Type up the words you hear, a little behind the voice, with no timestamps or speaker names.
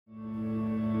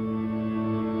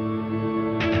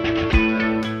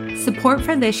Support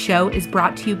for this show is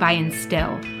brought to you by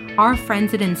Instill. Our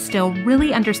friends at Instill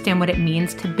really understand what it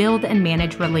means to build and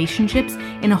manage relationships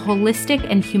in a holistic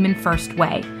and human-first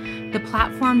way. The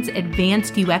platform's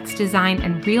advanced UX design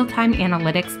and real-time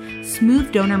analytics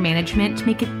smooth donor management to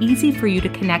make it easy for you to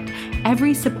connect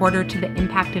every supporter to the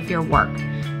impact of your work.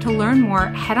 To learn more,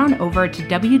 head on over to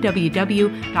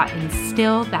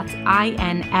www.instill, that's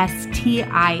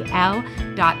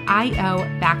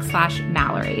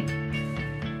instil.io/Mallory.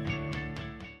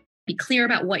 Be clear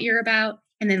about what you're about,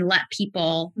 and then let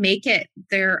people make it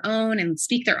their own and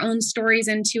speak their own stories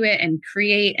into it and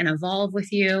create and evolve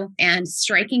with you. And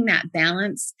striking that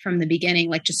balance from the beginning,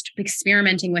 like just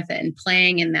experimenting with it and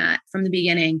playing in that from the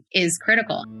beginning, is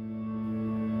critical.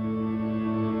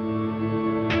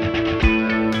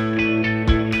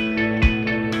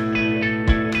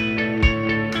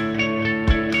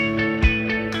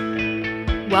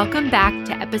 Welcome back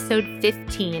to episode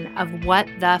 15 of What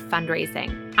the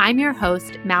Fundraising. I'm your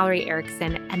host, Mallory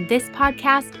Erickson, and this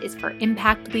podcast is for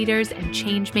impact leaders and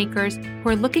change makers who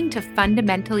are looking to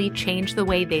fundamentally change the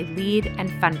way they lead and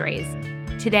fundraise.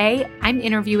 Today, I'm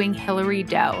interviewing Hilary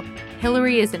Doe.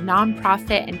 Hilary is a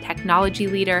nonprofit and technology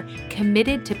leader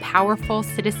committed to powerful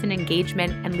citizen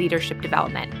engagement and leadership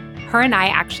development. Her and I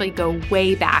actually go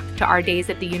way back to our days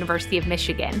at the University of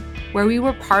Michigan, where we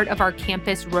were part of our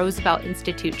campus Roosevelt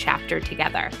Institute chapter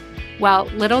together. Well,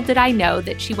 little did I know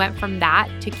that she went from that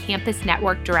to campus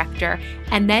network director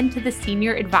and then to the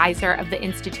senior advisor of the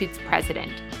Institute's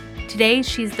president. Today,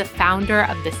 she's the founder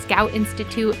of the Scout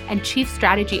Institute and chief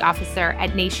strategy officer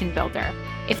at Nation Builder.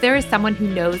 If there is someone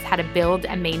who knows how to build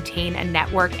and maintain a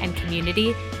network and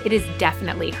community, it is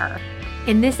definitely her.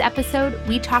 In this episode,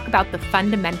 we talk about the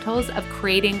fundamentals of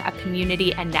creating a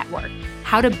community and network,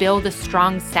 how to build a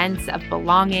strong sense of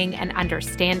belonging and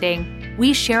understanding.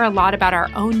 We share a lot about our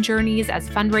own journeys as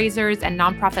fundraisers and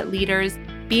nonprofit leaders,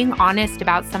 being honest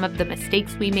about some of the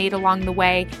mistakes we made along the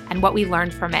way and what we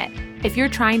learned from it. If you're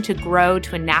trying to grow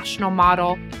to a national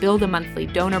model, build a monthly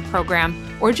donor program,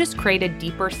 or just create a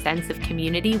deeper sense of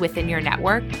community within your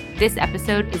network, this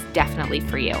episode is definitely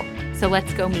for you. So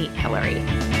let's go meet Hilary.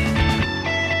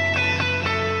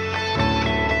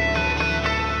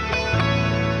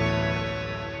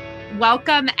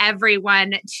 Welcome,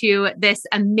 everyone, to this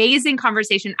amazing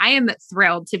conversation. I am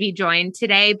thrilled to be joined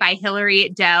today by Hilary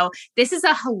Doe. This is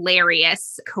a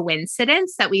hilarious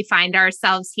coincidence that we find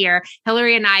ourselves here.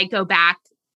 Hilary and I go back,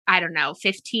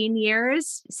 15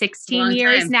 years, 16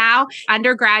 years now.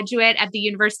 Undergraduate at the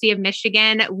University of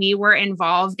Michigan. We were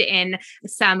involved in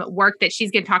some work that she's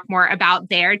going to talk more about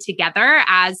there together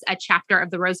as a chapter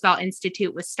of the Roosevelt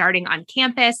Institute was starting on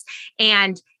campus.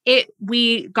 And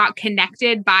we got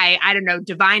connected by,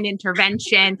 divine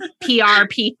intervention, PR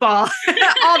people,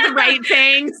 all the right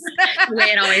things. The way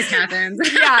it always happens.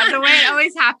 Yeah, the way it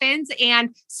always happens.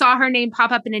 And saw her name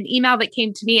pop up in an email that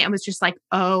came to me and was just like,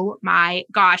 oh my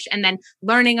gosh. And then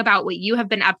learning about what you have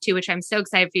been up to, which I'm so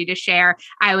excited for you to share,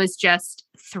 I was just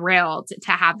thrilled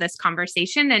to have this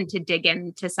conversation and to dig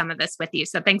into some of this with you.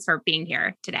 So thanks for being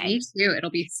here today. Me too.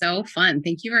 It'll be so fun.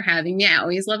 Thank you for having me. I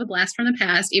always love a blast from the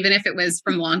past, even if it was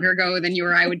from longer ago than you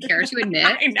or I would care to admit.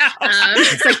 I know.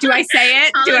 It's like, do I say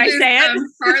it? Do I say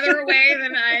it? Farther away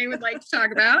than I would like to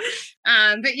talk about.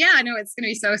 But yeah, no, it's going to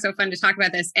be so fun to talk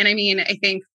about this. And I mean, I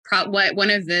think one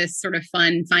of the sort of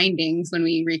fun findings when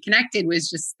we reconnected was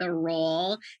just the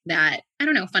role that,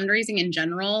 fundraising in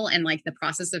general and like the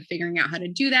process of figuring out how to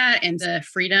do that and the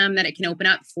freedom that it can open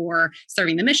up for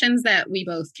serving the missions that we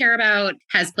both care about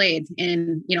has played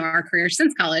in, our careers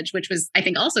since college, which was, I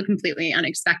think, also completely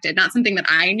unexpected. Not something that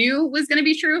I knew was going to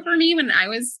be true for me when I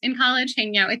was in college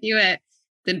hanging out with you at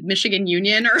the Michigan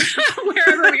Union or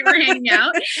wherever we were hanging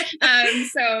out.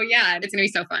 So yeah, it's going to be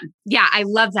so fun. Yeah, I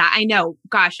love that. I know,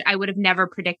 gosh, I would have never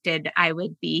predicted I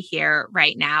would be here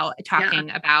right now talking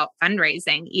about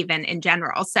fundraising, even in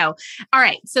general. So, all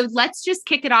right. So let's just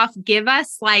kick it off. Give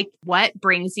us like what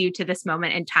brings you to this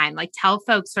moment in time? Like tell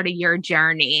folks sort of your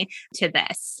journey to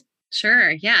this.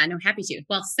 Sure. Yeah, no, happy to.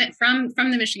 Well, from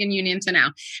the Michigan Union to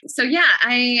now. So yeah,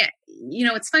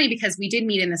 it's funny because we did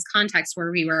meet in this context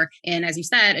where we were in, as you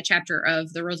said, a chapter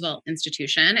of the Roosevelt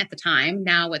Institution at the time,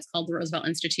 now what's called the Roosevelt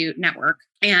Institute Network.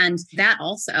 And that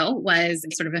also was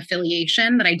sort of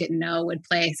affiliation that I didn't know would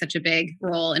play such a big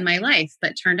role in my life,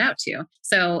 but turned out to.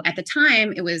 So at the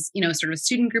time, it was, sort of a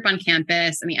student group on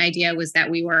campus. And the idea was that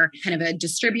we were kind of a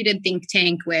distributed think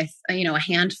tank with, a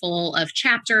handful of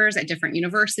chapters at different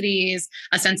universities,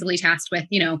 ostensibly tasked with,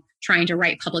 trying to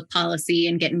write public policy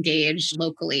and get engaged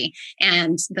locally.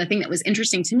 And the thing that was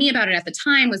interesting to me about it at the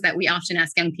time was that we often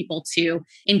ask young people to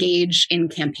engage in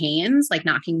campaigns, like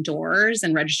knocking doors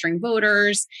and registering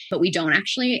voters, but we don't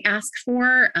actually ask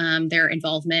for their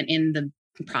involvement in the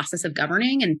process of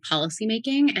governing and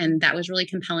policymaking. And that was really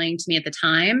compelling to me at the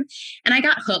time. And I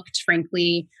got hooked,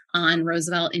 frankly, on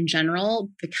Roosevelt in general,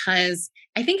 because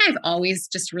I think I've always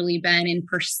just really been in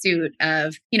pursuit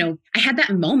of, I had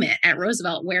that moment at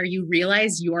Roosevelt where you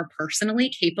realize you're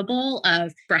personally capable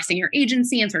of expressing your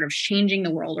agency and sort of changing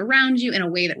the world around you in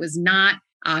a way that was not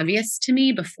obvious to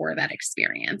me before that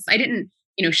experience. I didn't,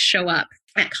 show up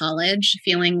at college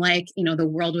feeling like, the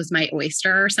world was my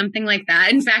oyster or something like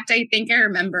that. In fact, I think I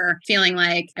remember feeling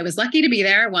like I was lucky to be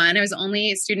there. One, I was the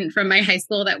only student from my high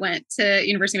school that went to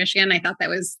University of Michigan. I thought that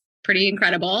was pretty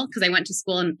incredible because I went to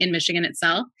school in Michigan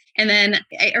itself. And then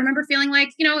I remember feeling like,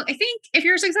 I think if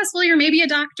you're successful, you're maybe a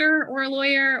doctor or a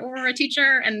lawyer or a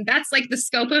teacher. And that's like the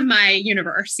scope of my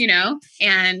universe,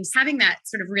 and having that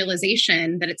sort of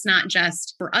realization that it's not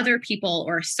just for other people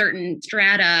or a certain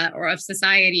strata or of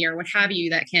society or what have you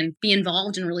that can be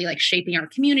involved in really like shaping our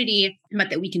community, but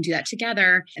that we can do that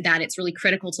together, that it's really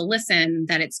critical to listen,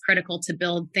 that it's critical to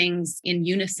build things in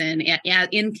unison,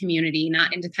 in community,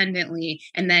 not independently.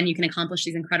 And then you can accomplish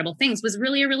these incredible things was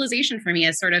really a realization for me,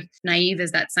 as sort of naive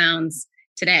as that sounds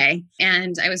today.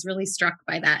 And I was really struck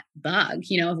by that bug,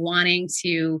 of wanting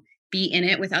to be in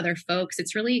it with other folks.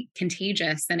 It's really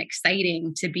contagious and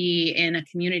exciting to be in a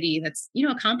community that's,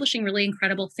 accomplishing really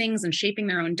incredible things and shaping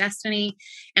their own destiny.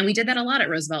 And we did that a lot at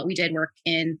Roosevelt. We did work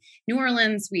in New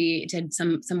Orleans. We did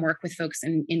some work with folks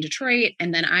in Detroit.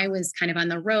 And then I was kind of on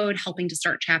the road helping to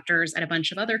start chapters at a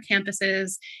bunch of other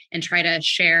campuses and try to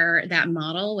share that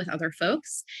model with other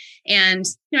folks. And,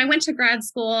 I went to grad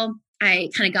school. I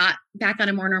kind of got back on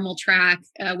a more normal track,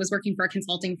 was working for a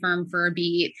consulting firm for a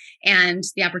beat. And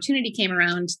the opportunity came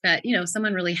around that,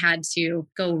 someone really had to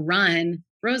go run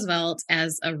Roosevelt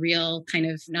as a real kind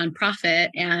of nonprofit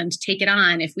and take it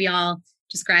on. If we all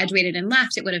just graduated and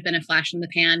left, it would have been a flash in the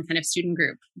pan kind of student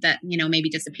group that, maybe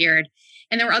disappeared.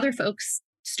 And there were other folks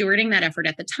stewarding that effort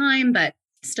at the time, but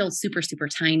still super, super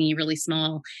tiny, really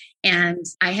small. And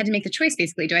I had to make the choice,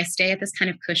 basically. Do I stay at this kind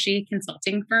of cushy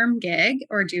consulting firm gig,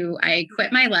 or do I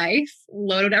quit my life,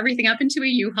 load everything up into a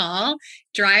U-Haul,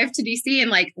 drive to DC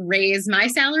and like raise my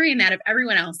salary and that of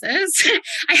everyone else's?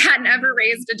 I hadn't ever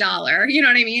raised $1, you know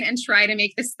what I mean? And try to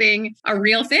make this thing a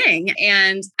real thing.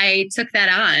 And I took that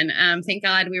on. Thank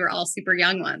God we were all super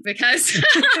young ones, because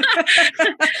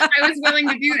I was willing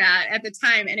to do that at the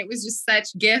time. And it was just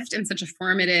such gift and such a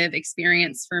formative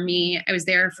experience for me. I was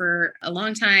there for a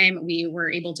long time. We were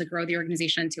able to grow the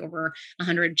organization to over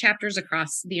 100 chapters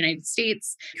across the United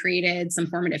States, created some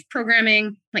formative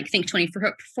programming like Think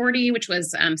 2040, which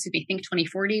was, Think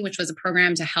 2040, which was a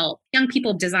program to help young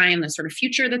people design the sort of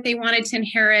future that they wanted to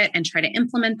inherit and try to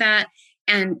implement that.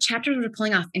 And chapters were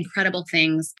pulling off incredible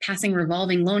things, passing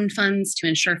revolving loan funds to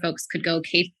ensure folks could go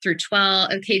K through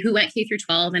 12, who went K through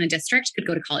 12 in a district could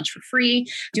go to college for free,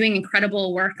 doing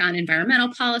incredible work on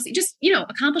environmental policy, just,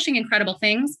 accomplishing incredible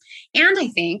things. And I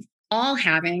think all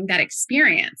having that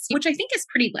experience, which I think is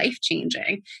pretty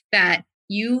life-changing, that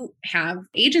you have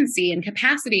agency and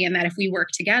capacity, and that if we work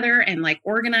together and like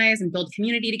organize and build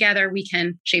community together, we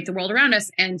can shape the world around us.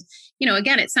 And,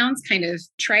 again, it sounds kind of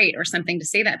trite or something to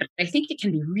say that, but I think it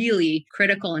can be really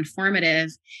critical and formative.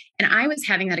 And I was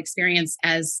having that experience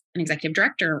as an executive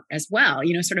director as well,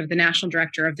 sort of the national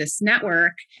director of this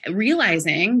network,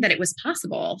 realizing that it was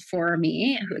possible for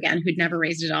me, who'd never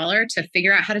raised $1, to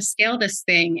figure out how to scale this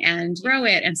thing and grow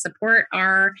it and support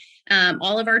our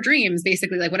all of our dreams,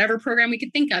 basically, like whatever program we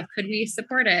could think of, could we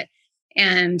support it?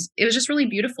 And it was just really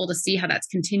beautiful to see how that's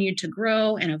continued to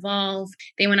grow and evolve.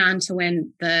 They went on to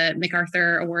win the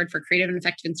MacArthur Award for Creative and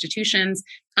Effective Institutions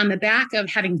on the back of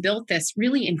having built this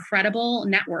really incredible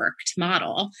networked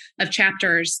model of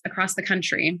chapters across the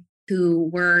country who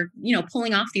were,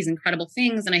 pulling off these incredible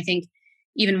things. And I think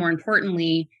even more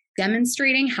importantly,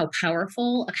 demonstrating how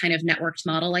powerful a kind of networked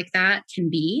model like that can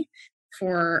be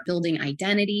for building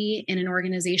identity in an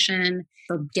organization,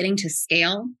 for getting to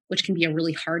scale, which can be a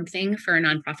really hard thing for a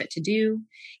nonprofit to do,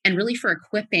 and really for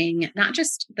equipping not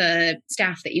just the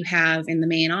staff that you have in the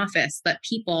main office, but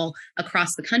people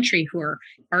across the country who are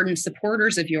ardent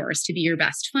supporters of yours to be your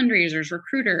best fundraisers,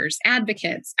 recruiters,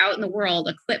 advocates out in the world,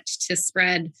 equipped to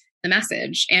spread the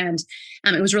message. And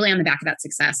it was really on the back of that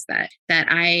success that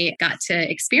I got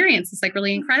to experience this like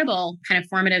really incredible kind of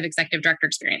formative executive director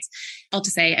experience. All to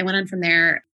say, I went on from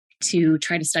there to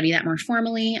try to study that more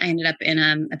formally. I ended up in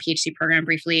a PhD program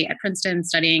briefly at Princeton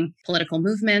studying political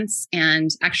movements and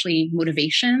actually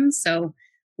motivations. So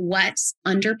what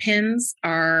underpins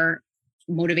our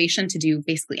motivation to do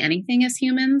basically anything as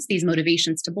humans, these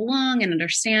motivations to belong and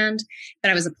understand. But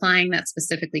I was applying that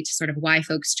specifically to sort of why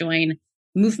folks join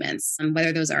movements,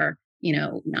 whether those are,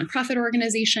 nonprofit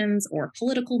organizations or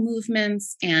political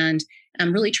movements. And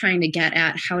I'm really trying to get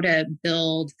at how to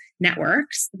build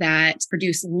networks that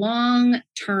produce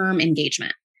long-term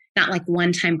engagement. Not like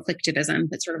one-time clicktivism,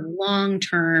 but sort of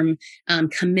long-term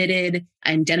committed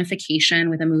identification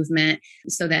with a movement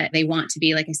so that they want to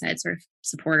be, like I said, sort of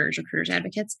supporters, recruiters,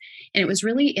 advocates. And it was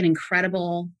really an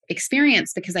incredible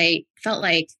experience because I felt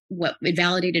like what it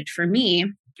validated for me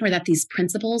were that these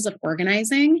principles of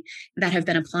organizing that have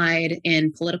been applied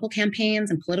in political campaigns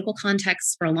and political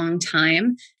contexts for a long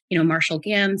time, Marshall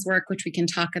Gann's work, which we can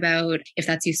talk about if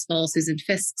that's useful, Susan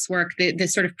Fisk's work, the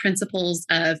sort of principles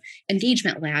of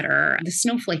engagement ladder, the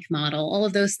snowflake model, all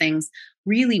of those things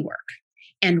really work.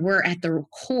 And we're at the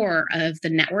core of the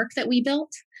network that we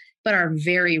built, but are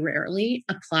very rarely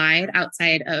applied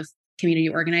outside of community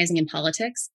organizing and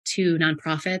politics to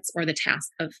nonprofits or the task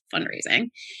of fundraising.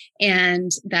 And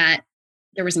that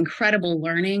there was incredible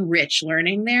learning, rich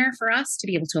learning there for us to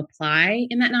be able to apply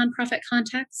in that nonprofit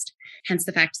context. Hence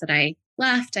the fact that I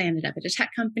left. I ended up at a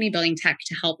tech company building tech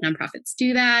to help nonprofits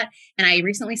do that. And I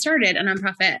recently started a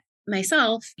nonprofit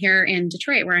myself here in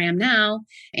Detroit, where I am now,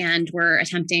 and we're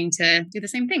attempting to do the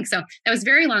same thing. So that was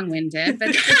very long-winded, but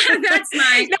that's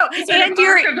my and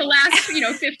arc of the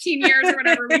last, 15 years or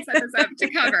whatever we set this up to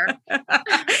cover.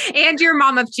 And you're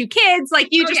mom of 2 kids, like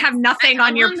you just have nothing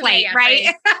on your plate,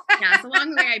 right? Yes,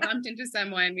 along the way I bumped into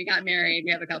someone, we got married,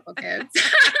 we have a couple kids.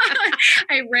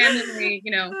 I randomly,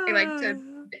 I like to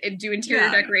do interior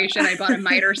decoration. I bought a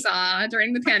miter saw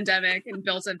during the pandemic and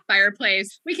built a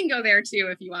fireplace. We can go there too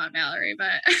if you want, Mallory,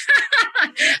 but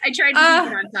I tried to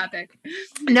keep it on topic.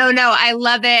 No, I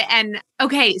love it. And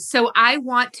okay, so I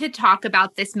want to talk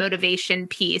about this motivation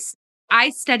piece.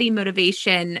 I study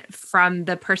motivation from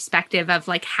the perspective of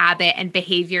like habit and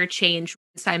behavior change.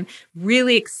 So I'm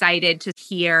really excited to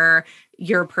hear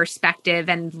your perspective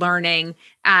and learning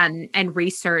and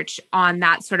research on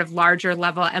that sort of larger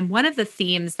level. And one of the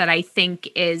themes that I think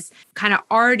is kind of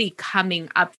already coming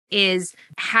up is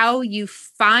how you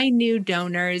find new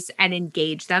donors and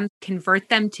engage them, convert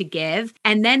them to give,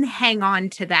 and then hang on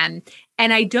to them.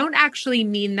 And I don't actually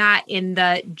mean that in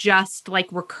the just like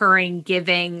recurring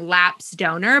giving lapse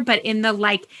donor, but in the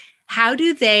like, how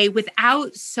do they,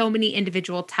 without so many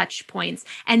individual touch points,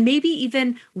 and maybe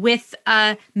even with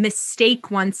a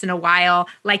mistake once in a while,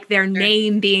 like their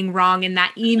name being wrong in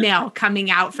that email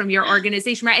coming out from your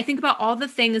organization, right? I think about all the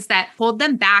things that hold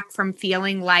them back from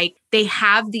feeling like they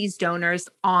have these donors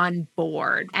on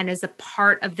board and as a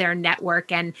part of their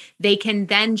network, and they can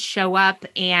then show up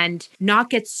and not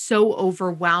get so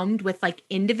overwhelmed with like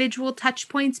individual touch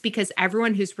points because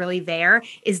everyone who's really there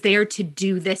is there to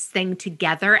do this thing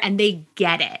together and they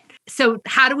get it. So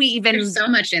how do we even there's so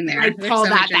much in there. Pull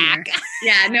that back?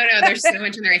 Yeah, no, there's so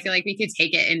much in there. I feel like we could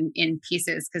take it in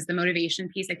pieces because the motivation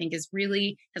piece I think was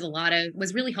really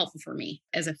helpful for me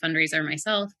as a fundraiser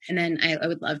myself. And then I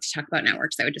would love to talk about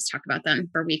networks. I would just talk about them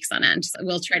for weeks on end. So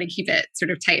we'll try to keep it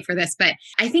sort of tight for this. But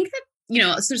I think that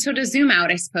so to zoom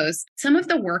out, I suppose, some of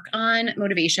the work on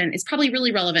motivation is probably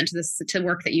really relevant to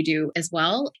work that you do as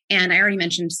well. And I already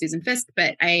mentioned Susan Fisk,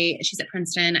 but she's at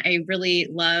Princeton. I really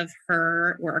love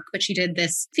her work, but she did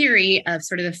this theory of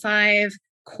sort of the 5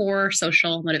 core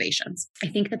social motivations. I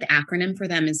think that the acronym for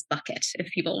them is BUCKET, if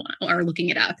people are looking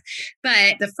it up.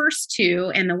 But the first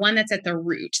 2, and the one that's at the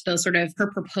root, those sort of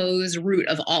her proposed root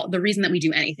of all the reason that we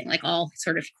do anything, like all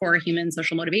sort of core human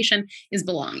social motivation, is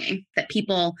belonging, that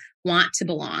people want to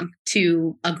belong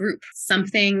to a group,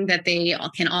 something that they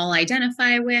can all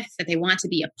identify with, that they want to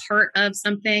be a part of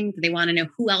something, that they want to know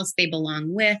who else they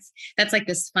belong with. That's like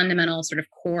this fundamental sort of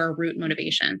core root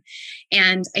motivation.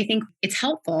 And I think it's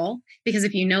helpful because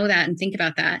if you know that and think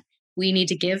about that, we need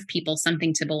to give people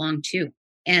something to belong to.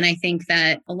 And I think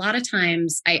that a lot of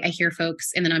times I hear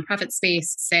folks in the nonprofit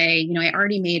space say, I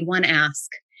already made one ask,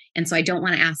 and so I don't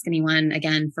want to ask anyone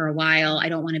again for a while. I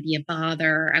don't want to be a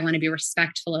bother. I want to be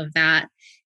respectful of that.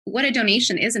 What a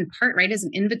donation is in part, right, is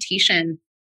an invitation.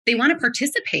 They want to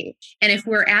participate. And if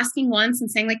we're asking once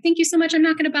and saying like, thank you so much, I'm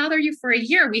not going to bother you for a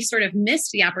year, we sort of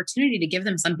missed the opportunity to give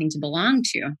them something to belong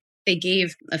to. They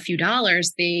gave a few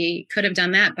dollars, they could have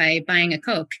done that by buying a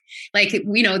Coke. Like,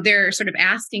 they're sort of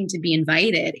asking to be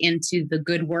invited into the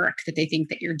good work that they think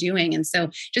that you're doing. And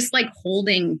so just like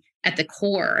holding at the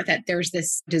core that there's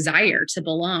this desire to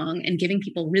belong and giving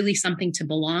people really something to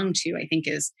belong to, I think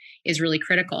is really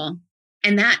critical.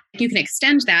 And that you can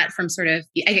extend that from sort of,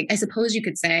 I suppose you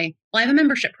could say, well, I have a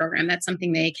membership program. That's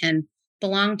something they can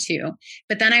belong to.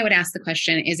 But then I would ask the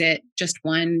question, is it just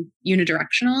one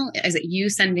unidirectional? Is it you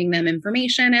sending them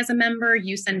information as a member,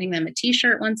 you sending them a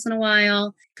t-shirt once in a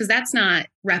while? Because that's not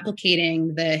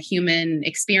replicating the human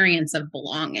experience of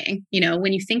belonging.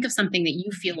 When you think of something that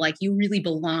you feel like you really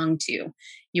belong to,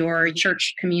 your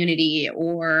church community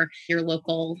or your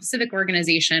local civic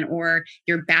organization or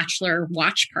your bachelor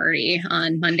watch party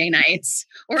on Monday nights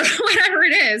or whatever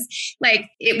it is, like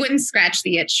it wouldn't scratch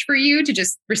the itch for you to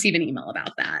just receive an email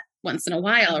about that once in a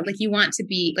while. Like you want to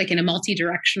be like in a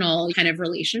multi-directional kind of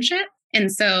relationship. And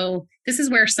so this is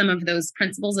where some of those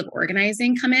principles of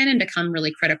organizing come in and become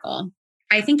really critical.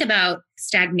 I think about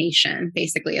stagnation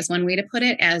basically as one way to put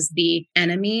it, as the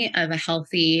enemy of a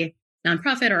healthy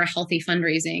nonprofit or a healthy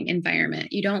fundraising environment.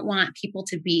 You don't want people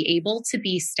to be able to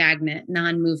be stagnant,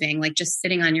 non-moving, like just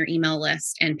sitting on your email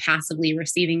list and passively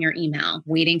receiving your email,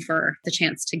 waiting for the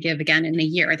chance to give again in a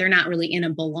year. They're not really in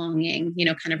a belonging,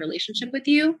 kind of relationship with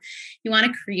you. You want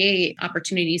to create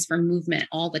opportunities for movement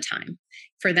all the time,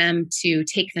 for them to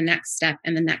take the next step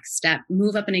and the next step,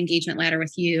 move up an engagement ladder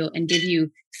with you and give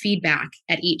you feedback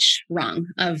at each rung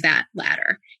of that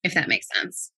ladder, if that makes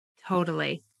sense.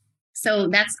 Totally. So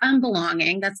that's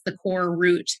belonging. That's the core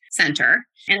root center.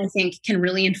 And I think can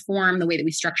really inform the way that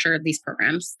we structure these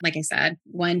programs. Like I said,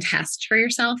 one test for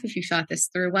yourself, if you thought this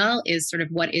through well, is sort of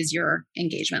what is your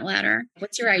engagement ladder?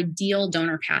 What's your ideal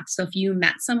donor path? So if you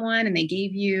met someone and they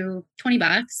gave you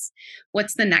 $20,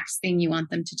 what's the next thing you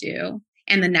want them to do?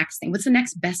 And the next thing, what's the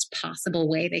next best possible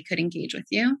way they could engage with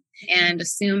you? And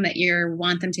assume that you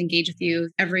want them to engage with you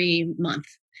every month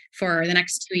for the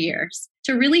next 2 years.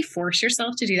 To really force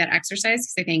yourself to do that exercise,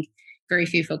 because I think very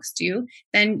few folks do,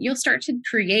 then you'll start to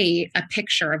create a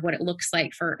picture of what it looks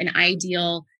like for an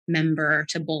ideal member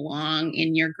to belong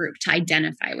in your group, to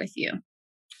identify with you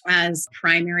as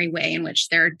primary way in which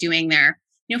they're doing their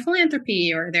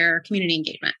philanthropy or their community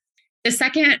engagement. The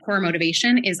second core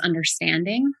motivation is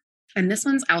understanding. And this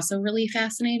one's also really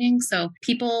fascinating. So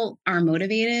people are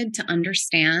motivated to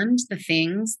understand the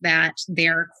things that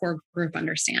their core group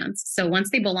understands. So once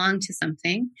they belong to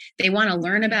something, they want to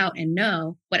learn about and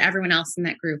know what everyone else in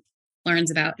that group learns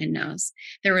about and knows.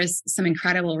 There was some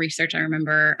incredible research I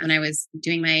remember, and I was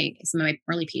doing some of my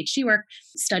early PhD work,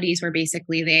 studies where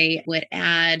basically they would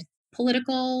add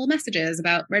political messages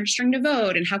about registering to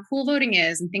vote and how cool voting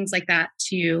is and things like that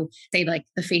to, say, like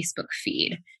the Facebook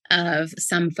feed of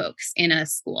some folks in a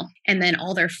school. And then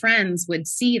all their friends would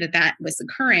see that that was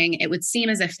occurring. It would seem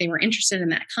as if they were interested in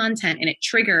that content, and it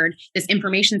triggered this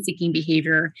information seeking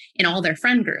behavior in all their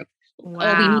friend group. Wow.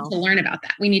 Oh, we need to learn about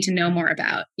that. We need to know more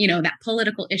about, that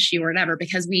political issue or whatever,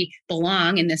 because we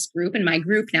belong in this group and my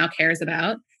group now cares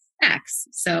about X.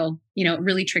 So, it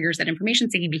really triggers that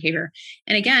information seeking behavior.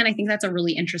 And again, I think that's a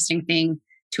really interesting thing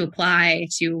to apply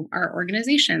to our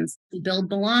organizations. We build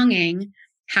belonging.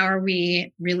 How are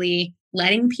we really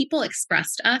letting people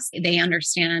express to us? They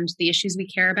understand the issues we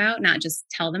care about, not just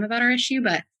tell them about our issue,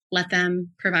 but let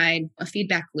them provide a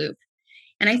feedback loop.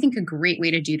 And I think a great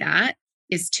way to do that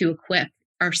is to equip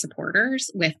our supporters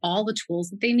with all the tools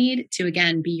that they need to,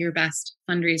 again, be your best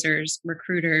fundraisers,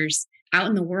 recruiters, out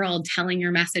in the world telling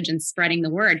your message and spreading the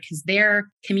word, because they're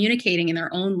communicating in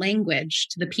their own language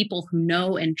to the people who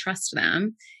know and trust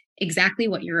them exactly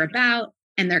what you're about.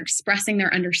 And they're expressing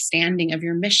their understanding of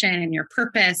your mission and your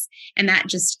purpose. And that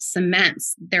just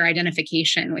cements their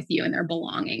identification with you and their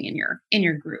belonging in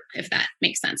your group, if that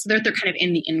makes sense. So they're kind of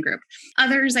in the in-group.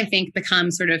 Others, I think,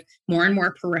 become sort of more and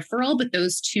more peripheral, but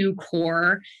those two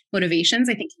core motivations,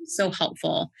 I think, are so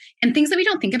helpful and things that we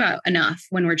don't think about enough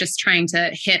when we're just trying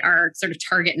to hit our sort of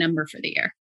target number for the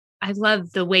year. I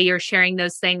love the way you're sharing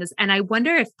those things. And I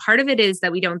wonder if part of it is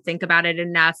that we don't think about it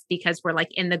enough because we're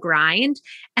like in the grind.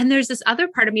 And there's this other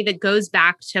part of me that goes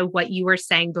back to what you were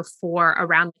saying before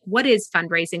around what is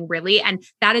fundraising really? And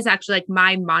that is actually like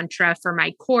my mantra for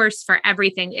my course, for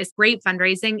everything, is great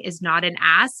fundraising is not an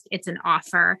ask, it's an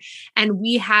offer. And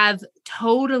we have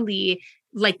totally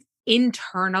like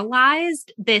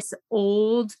internalized this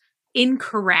old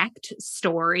incorrect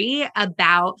story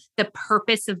about the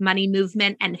purpose of money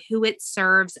movement and who it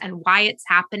serves and why it's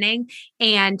happening.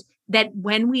 And that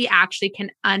when we actually can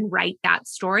unwrite that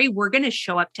story, we're going to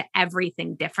show up to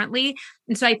everything differently.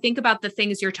 And so I think about the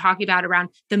things you're talking about around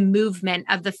the movement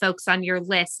of the folks on your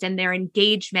list and their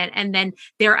engagement and then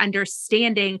their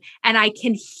understanding. And I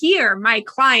can hear my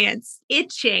clients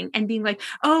itching and being like,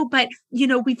 oh, but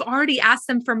we've already asked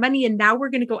them for money and now we're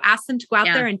going to go ask them to go out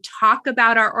there and talk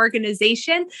about our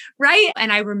organization. Right.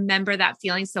 And I remember that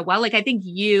feeling so well. Like I think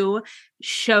you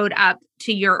showed up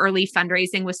to your early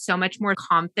fundraising with so much more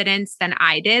confidence than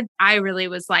I did. I really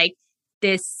was like,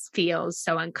 this feels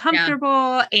so Yeah.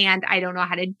 uncomfortable and I don't know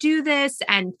how to do this.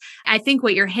 And I think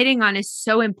what you're hitting on is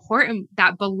so important.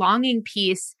 That belonging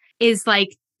piece is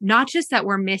like, not just that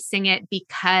we're missing it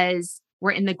because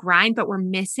we're in the grind, but we're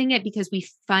missing it because we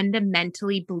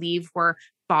fundamentally believe we're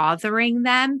bothering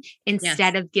them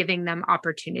instead Yes. of giving them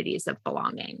opportunities of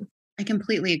belonging. I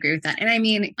completely agree with that. And I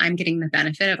mean, I'm getting the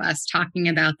benefit of us talking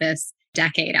about this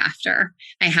decade after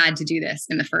I had to do this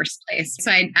in the first place.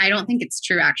 So I don't think it's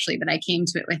true actually that I came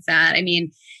to it with that. I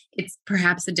mean, it's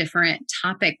perhaps a different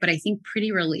topic, but I think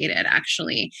pretty related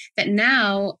actually. That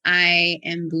now I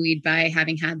am buoyed by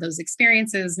having had those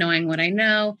experiences, knowing what I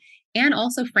know, and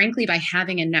also, frankly, by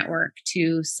having a network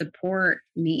to support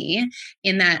me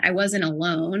in that I wasn't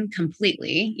alone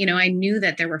completely. You know, I knew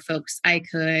that there were folks I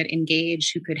could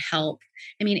engage who could help.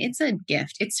 I mean, it's a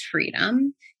gift, it's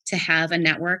freedom to have a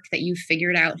network that you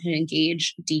figured out how to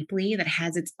engage deeply, that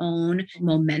has its own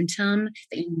momentum,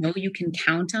 that you know you can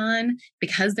count on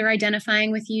because they're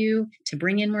identifying with you to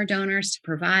bring in more donors, to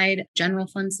provide general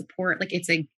fund support. Like it's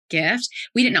a gift.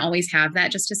 We didn't always have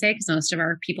that, just to say, because most of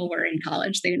our people were in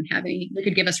college. They didn't have any, they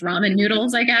could give us ramen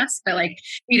noodles, I guess, but like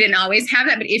we didn't always have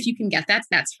that. But if you can get that,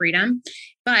 that's freedom.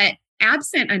 But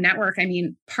absent a network, I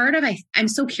mean, I'm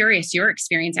so curious your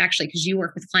experience actually, because you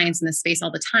work with clients in this space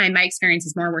all the time. My experience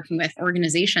is more working with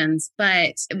organizations,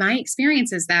 but my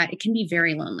experience is that it can be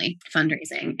very lonely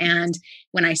fundraising. And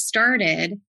when I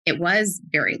started, it was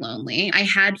very lonely. I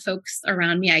had folks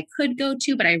around me I could go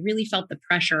to, but I really felt the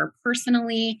pressure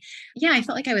personally. Yeah, I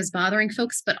felt like I was bothering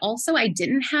folks, but also I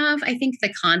didn't have, I think,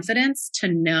 the confidence to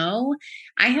know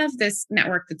I have this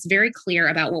network that's very clear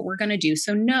about what we're going to do.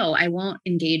 So no, I won't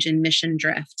engage in mission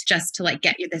drift just to like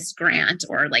get you this grant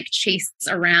or like chase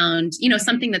around, you know,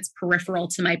 something that's peripheral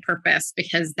to my purpose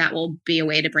because that will be a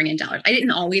way to bring in dollars. I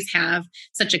didn't always have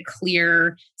such a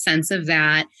clear sense of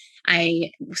that. I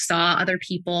saw other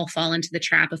people fall into the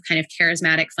trap of kind of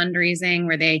charismatic fundraising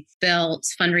where they built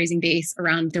fundraising base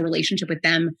around their relationship with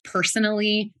them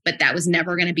personally, but that was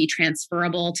never going to be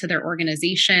transferable to their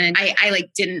organization. I like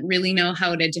didn't really know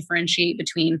how to differentiate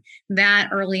between that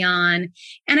early on.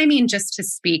 And I mean, just to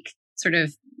speak sort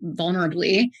of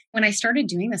vulnerably, when I started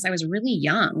doing this, I was really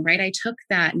young, right? I took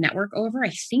that network over,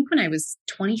 I think when I was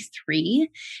 23.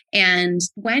 And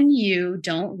when you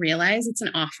don't realize it's an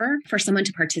offer for someone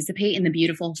to participate in the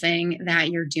beautiful thing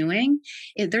that you're doing,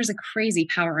 there's a crazy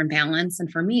power imbalance.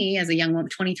 And for me, as a young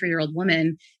 23-year-old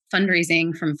woman,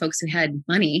 fundraising from folks who had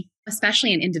money,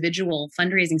 especially in individual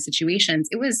fundraising situations,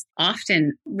 it was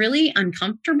often really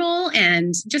uncomfortable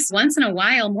and just once in a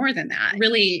while more than that,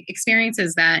 really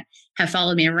experiences that have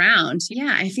followed me around.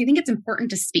 Yeah, I think it's important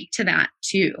to speak to that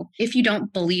too. If you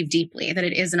don't believe deeply that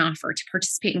it is an offer to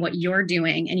participate in what you're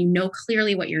doing and you know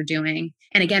clearly what you're doing,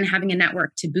 and again, having a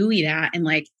network to buoy that and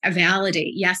like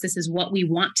validate, yes, this is what we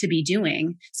want to be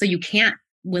doing. So you can't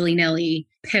willy-nilly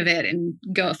pivot and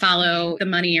go follow the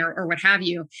money or what have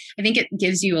you. I think it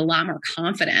gives you a lot more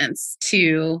confidence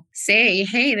to say,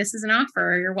 hey, this is an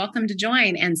offer. You're welcome to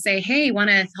join, and say, hey, want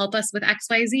to help us with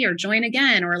XYZ or join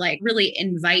again, or like really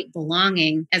invite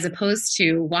belonging as opposed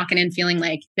to walking in feeling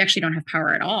like you actually don't have power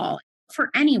at all. For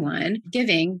anyone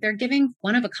giving, they're giving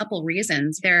one of a couple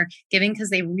reasons. They're giving because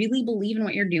they really believe in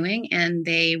what you're doing and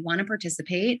they want to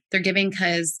participate. They're giving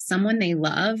because someone they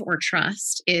love or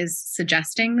trust is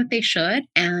suggesting that they should,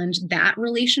 and that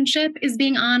relationship is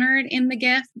being honored in the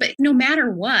gift. But no matter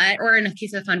what, or in a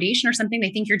case of a foundation or something,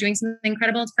 they think you're doing something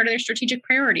incredible. It's part of their strategic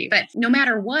priority. But no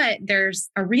matter what, there's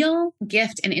a real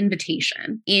gift and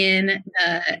invitation in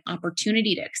the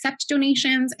opportunity to accept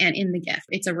donations and in the gift.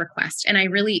 It's a request. And I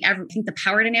think the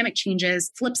power dynamic changes,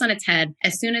 flips on its head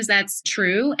as soon as that's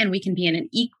true. And we can be in an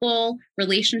equal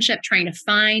relationship trying to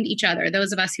find each other.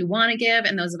 Those of us who want to give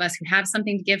and those of us who have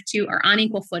something to give to are on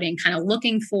equal footing, kind of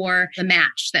looking for the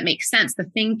match that makes sense, the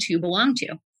thing to belong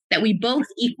to, that we both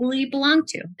equally belong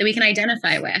to, that we can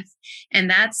identify with. And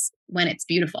that's when it's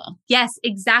beautiful. Yes,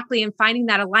 exactly. And finding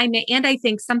that alignment. And I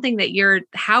think something that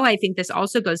how I think this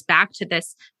also goes back to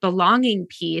this belonging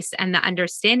piece and the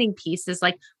understanding piece is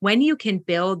like when you can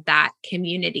build that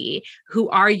community who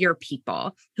are your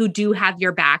people, who do have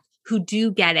your back, who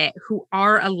do get it, who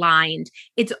are aligned,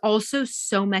 it's also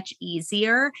so much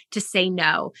easier to say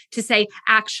no, to say,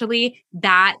 actually,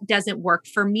 that doesn't work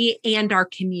for me and our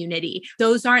community.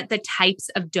 Those aren't the types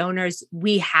of donors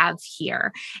we have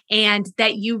here. And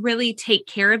that you really take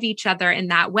care of each other in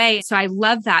that way. So I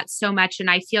love that so much. And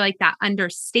I feel like that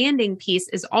understanding piece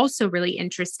is also really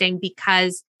interesting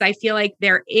because I feel like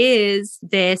there is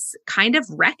this kind of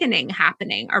reckoning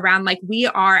happening around like we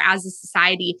are as a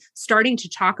society starting to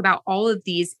talk about all of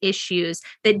these issues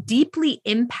that deeply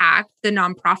impact the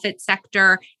nonprofit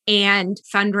sector and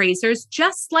fundraisers,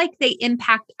 just like they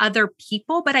impact other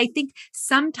people. But I think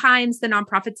sometimes the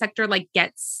nonprofit sector like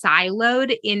gets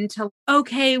siloed into,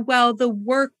 okay, well, the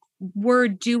work we're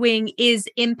doing is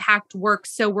impact work.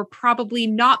 So we're probably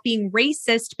not being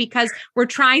racist because we're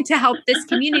trying to help this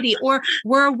community, or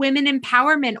we're a women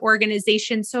empowerment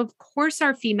organization. So of course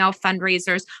our female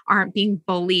fundraisers aren't being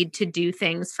bullied to do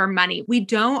things for money. We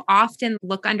don't often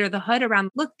look under the hood around,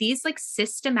 look, these like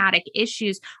systematic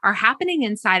issues are happening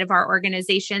inside of our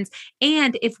organizations.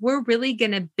 And if we're really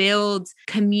going to build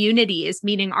communities,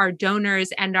 meaning our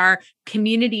donors and our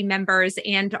community members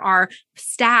and our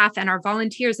staff and our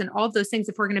volunteers and all of those things,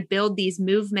 if we're going to build these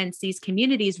movements, these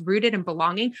communities rooted in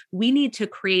belonging, we need to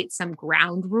create some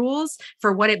ground rules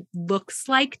for what it looks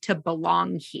like to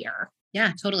belong here.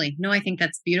 Yeah, totally. No, I think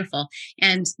that's beautiful.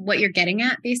 And what you're getting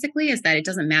at basically is that it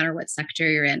doesn't matter what sector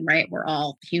you're in, right? We're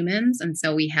all humans. And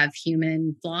so we have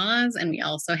human flaws, and we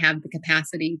also have the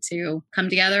capacity to come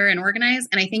together and organize.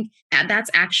 And I think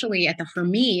that's actually at the, for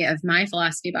me, of my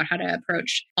philosophy about how to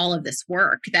approach all of this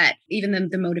work, that even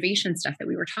the motivation stuff that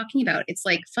we were talking about, it's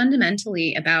like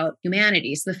fundamentally about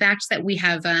humanity. So the fact that we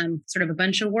have sort of a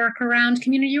bunch of work around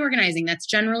community organizing that's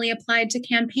generally applied to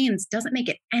campaigns doesn't make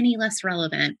it any less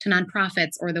relevant to nonprofits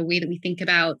or the way that we think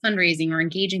about fundraising or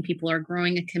engaging people or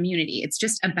growing a community. It's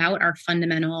just about our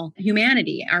fundamental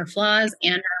humanity, our flaws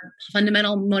and our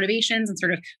fundamental motivations and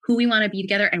sort of who we want to be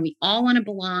together. And we all want to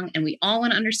belong, and we all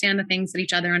want to understand the things that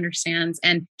each other understands.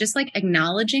 And just like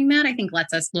acknowledging that, I think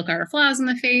lets us look our flaws in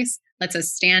the face, lets us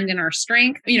stand in our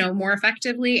strength, more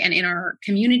effectively, and in our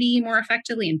community more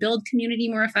effectively, and build community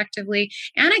more effectively.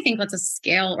 And I think lets us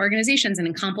scale organizations and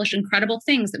accomplish incredible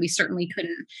things that we certainly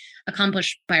couldn't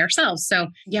accomplish by ourselves. So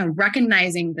yeah,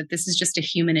 recognizing that this is just a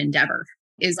human endeavor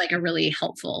is like a really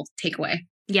helpful takeaway.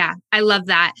 Yeah, I love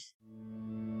that.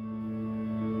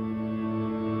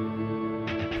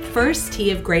 First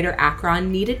Tee of Greater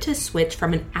Akron needed to switch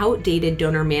from an outdated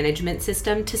donor management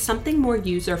system to something more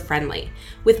user-friendly.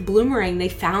 With Bloomerang, they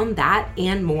found that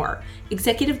and more.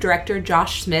 Executive Director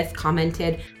Josh Smith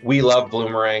commented, "We love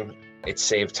Bloomerang. It's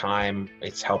saved time.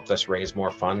 It's helped us raise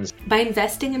more funds." By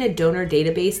investing in a donor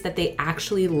database that they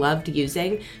actually loved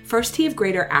using, First Tee of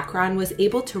Greater Akron was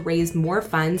able to raise more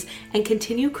funds and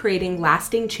continue creating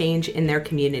lasting change in their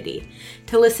community.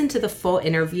 To listen to the full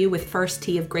interview with First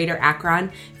Tee of Greater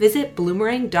Akron, visit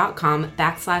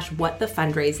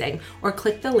bloomerang.com/whatthefundraising or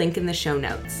click the link in the show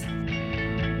notes.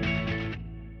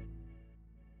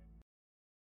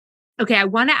 Okay, I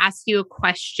want to ask you a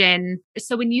question.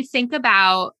 So when you think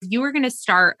about, you were going to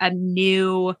start a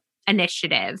new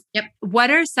initiative. Yep. What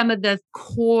are some of the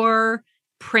core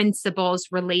principles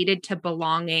related to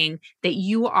belonging that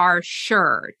you are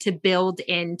sure to build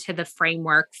into the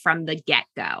framework from the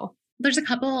get-go? There's a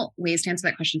couple ways to answer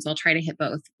that question, so I'll try to hit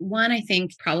both. One, I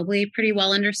think probably pretty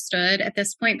well understood at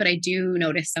this point, but I do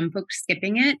notice some folks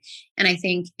skipping it. And I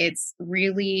think it's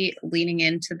really leaning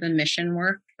into the mission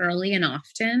work early and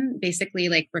often, basically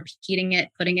like repeating it,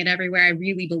 putting it everywhere. I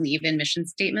really believe in mission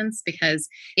statements, because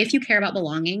if you care about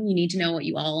belonging, you need to know what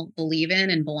you all believe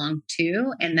in and belong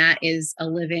to. And that is a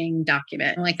living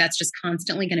document. Like that's just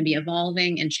constantly going to be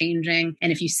evolving and changing.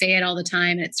 And if you say it all the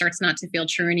time and it starts not to feel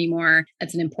true anymore,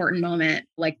 that's an important moment.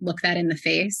 Like look that in the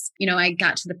face. I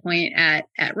got to the point at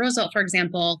Roosevelt, for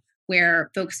example, where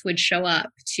folks would show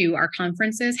up to our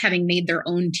conferences having made their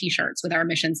own t-shirts with our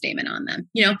mission statement on them.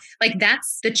 Like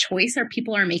that's the choice our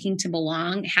people are making to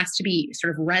belong. It has to be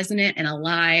sort of resonant and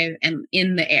alive and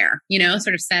in the air,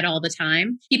 sort of said all the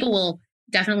time. People will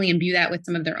definitely imbue that with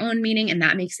some of their own meaning, and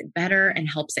that makes it better and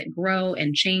helps it grow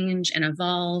and change and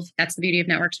evolve. That's the beauty of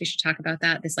networks. We should talk about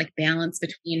that. This like balance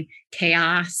between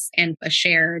chaos and a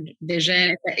shared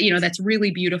vision, that's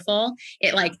really beautiful.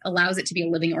 It like allows it to be a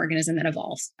living organism that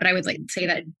evolves. But I would like say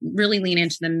that really lean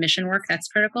into the mission work. That's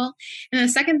critical. And the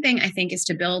second thing I think is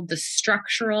to build the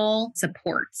structural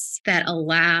supports that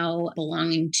allow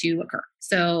belonging to occur.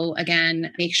 So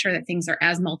again, make sure that things are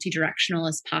as multi-directional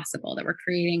as possible, that we're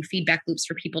creating feedback loops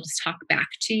for people to talk back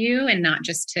to you and not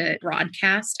just to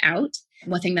broadcast out.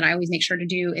 One thing that I always make sure to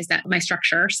do is that my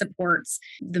structure supports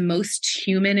the most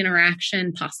human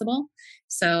interaction possible.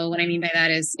 So what I mean by that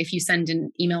is if you send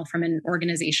an email from an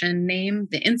organization name,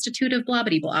 the Institute of blah,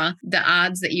 blah, blah, the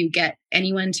odds that you get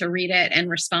anyone to read it and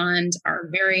respond are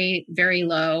very, very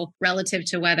low relative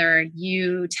to whether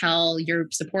you tell your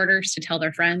supporters to tell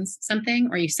their friends something,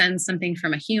 or you send something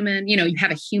from a human, you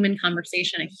have a human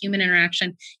conversation, a human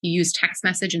interaction, you use text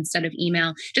message instead of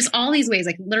email, just all these ways.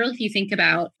 Like literally, if you think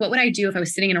about what would I do if I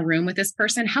was sitting in a room with this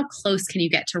person, how close can you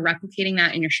get to replicating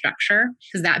that in your structure?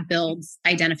 Because that builds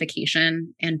identification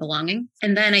and belonging.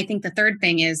 And then I think the third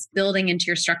thing is building into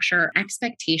your structure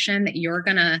expectation that you're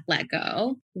going to let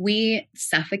go. We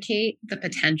suffocate the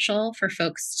potential for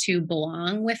folks to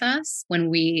belong with us when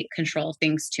we control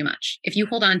things too much. If you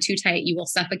hold on too tight, you will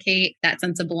suffocate that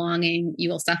sense of belonging. You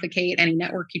will suffocate any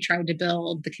network you tried to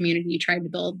build, the community you tried to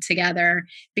build together,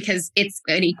 because it's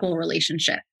an equal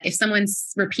relationship. If someone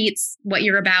repeats what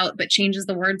you're about, but changes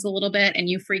the words a little bit and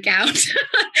you freak out,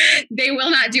 they will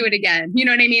not do it again. You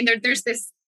know what I mean? There's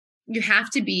this, you have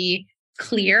to be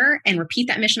clear and repeat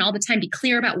that mission all the time. Be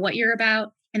clear about what you're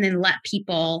about, and then let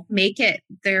people make it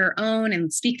their own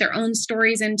and speak their own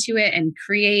stories into it and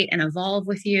create and evolve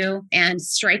with you. And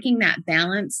striking that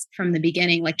balance from the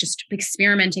beginning, like just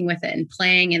experimenting with it and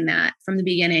playing in that from the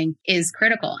beginning is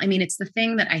critical. I mean, it's the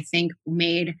thing that I think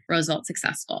made Roosevelt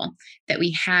successful, that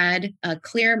we had a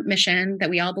clear mission that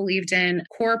we all believed in,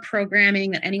 core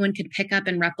programming that anyone could pick up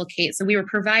and replicate. So we were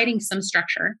providing some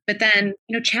structure, but then,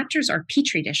 chapters are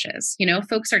petri dishes.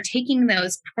 Folks are taking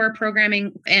those core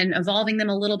programming and evolving them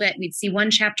a little bit. We'd see one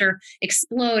chapter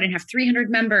explode and have 300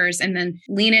 members and then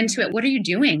lean into it. What are you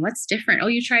doing? What's different? Oh,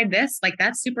 you tried this? Like,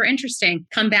 that's super interesting.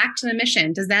 Come back to the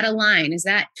mission. Does that align? Is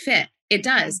that fit? It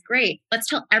does. Great. Let's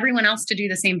tell everyone else to do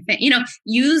the same thing.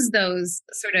 Use those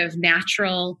sort of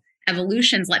natural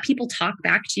evolutions, let people talk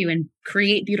back to you and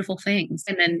create beautiful things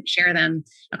and then share them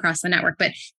across the network.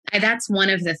 But that's one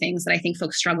of the things that I think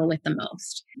folks struggle with the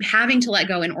most, having to let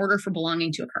go in order for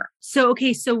belonging to occur. So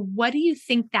what do you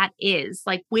think that is?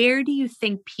 Like, where do you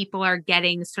think people are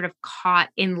getting sort of caught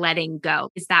in letting go?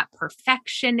 Is that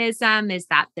perfectionism? Is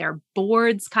that their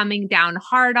boards coming down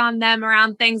hard on them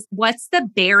around things? What's the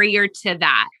barrier to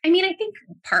that? I mean, I think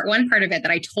one part of it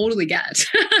that I totally get,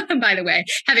 by the way,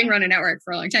 having run a network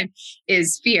for a long time,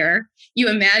 is fear. You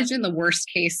imagine the worst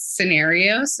case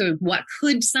scenario. So what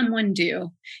could someone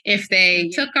do if they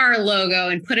took our logo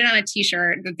and put it on a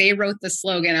t-shirt that they wrote the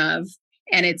slogan of,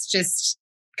 and it's just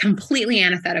completely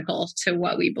antithetical to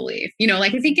what we believe? I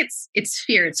think it's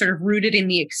fear. It's sort of rooted in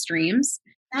the extremes.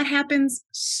 That happens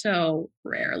so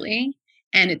rarely.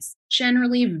 And it's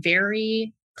generally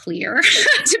very clear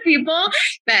to people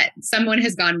that someone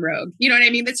has gone rogue. You know what I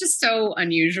mean? That's just so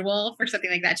unusual for something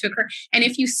like that to occur. And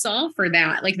if you solve for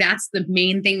that, like that's the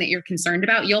main thing that you're concerned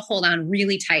about, you'll hold on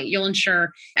really tight. You'll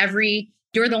ensure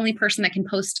you're the only person that can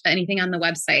post anything on the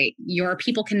website. Your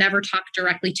people can never talk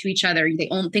directly to each other.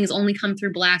 Things only come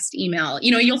through blast email.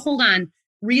 You'll hold on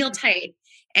real tight,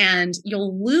 and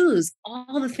you'll lose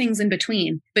all the things in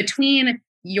between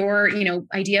your,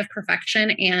 idea of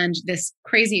perfection and this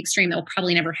crazy extreme that will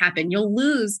probably never happen. You'll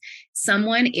lose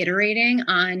someone iterating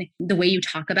on the way you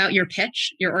talk about your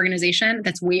pitch, your organization,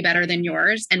 that's way better than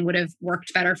yours and would have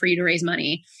worked better for you to raise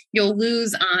money. You'll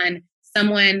lose on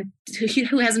someone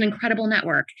who has an incredible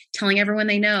network, telling everyone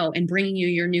they know and bringing you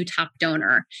your new top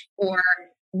donor, or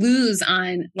lose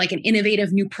on like an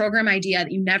innovative new program idea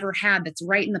that you never had that's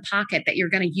right in the pocket that you're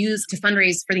going to use to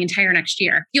fundraise for the entire next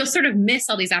year. You'll sort of miss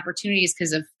all these opportunities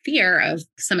because of fear of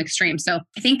some extreme. So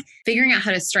I think figuring out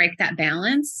how to strike that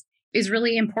balance is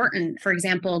really important. For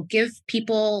example, give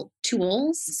people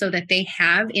tools so that they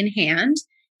have in hand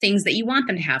things that you want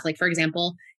them to have. Like, for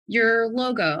example, your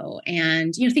logo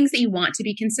and things that you want to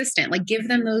be consistent. Like, give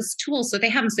them those tools so they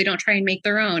have them, so they don't try and make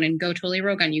their own and go totally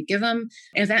rogue on you. Give them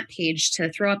an event page to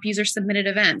throw up user submitted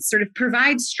events. Sort of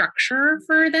provide structure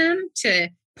for them to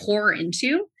pour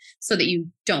into so that you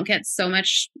don't get so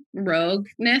much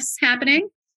rogueness happening,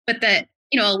 but that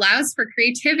allows for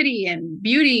creativity and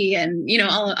beauty and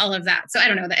all of that. So I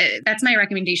don't know, that's my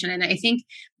recommendation. And I think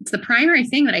it's the primary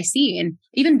thing that I see in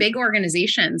even big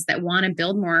organizations that want to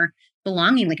build more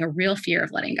belonging, like a real fear of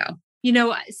letting go.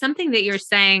 Something that you're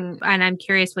saying, and I'm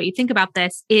curious what you think about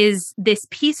this, is this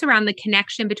piece around the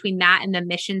connection between that and the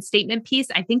mission statement piece,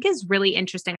 I think is really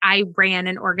interesting. I ran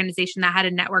an organization that had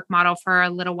a network model for a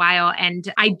little while.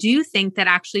 And I do think that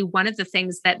actually one of the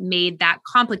things that made that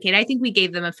complicated, I think we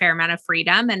gave them a fair amount of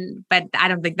freedom, but I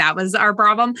don't think that was our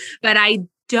problem. But I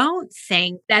don't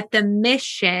think that the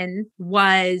mission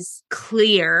was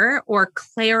clear or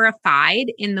clarified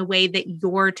in the way that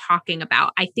you're talking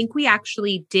about. I think we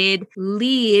actually did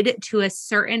lead to a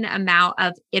certain amount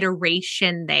of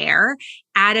iteration there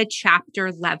at a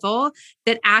chapter level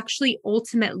that actually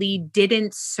ultimately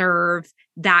didn't serve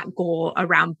that goal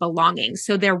around belonging.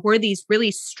 So there were these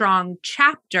really strong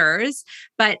chapters,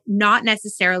 but not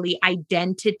necessarily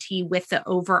identity with the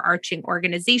overarching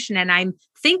organization. And I'm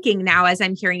thinking now, as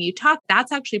I'm hearing you talk,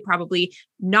 that's actually probably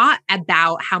not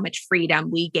about how much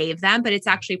freedom we gave them, but it's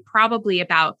actually probably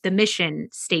about the mission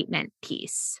statement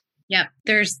piece. Yep.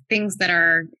 There's things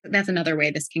that's another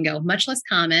way this can go, much less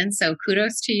common. So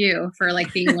kudos to you for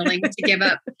like being willing to give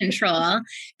up control.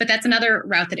 But that's another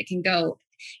route that it can go.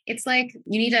 It's like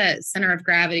you need a center of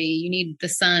gravity. You need the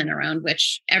sun around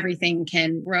which everything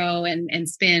can grow and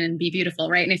spin and be beautiful,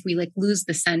 right? And if we like lose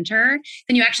the center,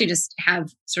 then you actually just have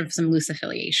sort of some loose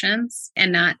affiliations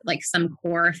and not like some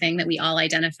core thing that we all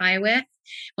identify with.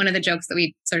 One of the jokes that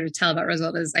we sort of tell about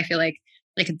Roosevelt is I feel like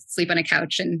I could sleep on a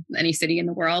couch in any city in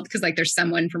the world because like there's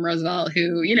someone from Roosevelt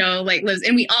who, like lives,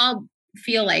 and we all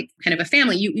feel like kind of a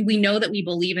family. We know that we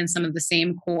believe in some of the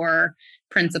same core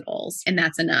principles, and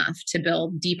that's enough to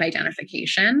build deep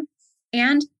identification.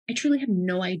 And I truly have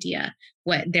no idea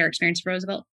what their experience of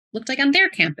Roosevelt looked like on their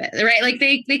campus, right? Like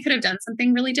they could have done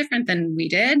something really different than we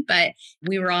did, but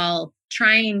we were all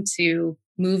trying to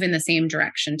move in the same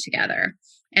direction together.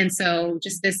 And so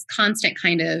just this constant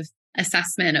kind of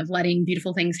assessment of letting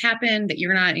beautiful things happen that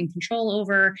you're not in control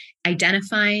over,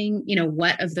 identifying,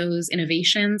 what of those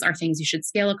innovations are things you should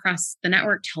scale across the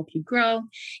network to help you grow.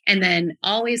 And then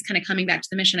always kind of coming back to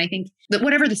the mission. I think that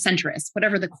whatever the center is,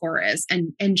 whatever the core is,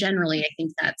 and generally, I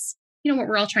think that's, what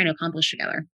we're all trying to accomplish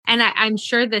together. And I'm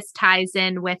sure this ties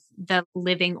in with the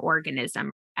living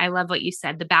organism. I love what you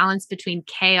said, the balance between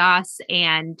chaos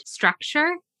and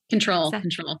structure. Control.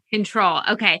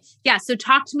 Okay. Yeah. So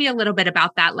talk to me a little bit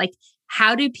about that. Like,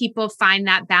 how do people find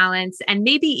that balance? And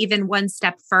maybe even one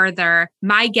step further,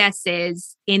 my guess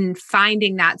is in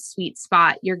finding that sweet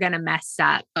spot, you're going to mess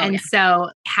up. So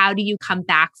how do you come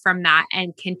back from that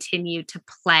and continue to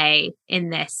play in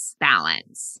this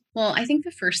balance? Well, I think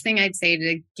the first thing I'd say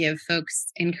to give folks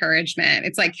encouragement,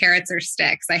 it's like carrots or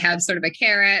sticks. I have sort of a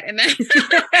carrot and then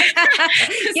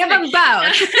give them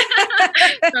both.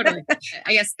 Totally.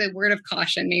 I guess the word of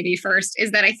caution maybe first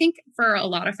is that I think for a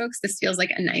lot of folks, this feels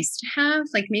like a nice to have,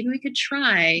 like maybe we could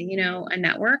try, a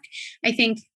network. I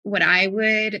think what I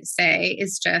would say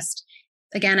is just,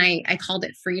 again, I called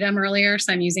it freedom earlier,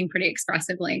 so I'm using pretty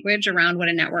expressive language around what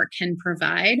a network can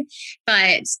provide.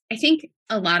 But I think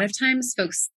a lot of times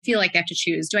folks feel like they have to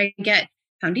choose. Do I get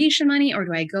foundation money or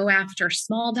do I go after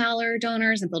small dollar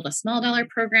donors and build a small dollar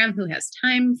program? Who has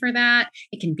time for that?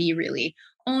 It can be really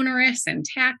onerous and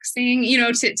taxing,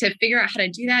 to figure out how to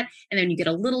do that. And then you get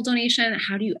a little donation.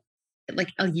 How do you, like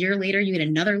a year later, you get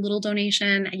another little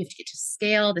donation and you have to get to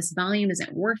scale. This volume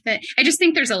isn't worth it. I just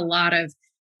think there's a lot of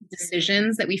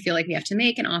decisions that we feel like we have to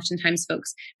make. And oftentimes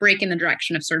folks break in the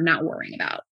direction of sort of not worrying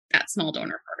about that small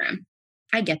donor program.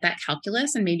 I get that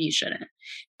calculus and maybe you shouldn't.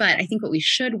 But I think what we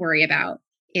should worry about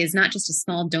is not just a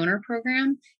small donor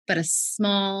program, but a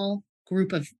small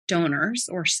group of donors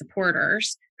or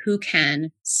supporters who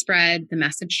can spread the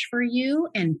message for you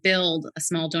and build a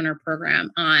small donor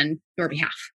program on your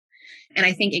behalf. And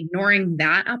I think ignoring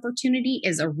that opportunity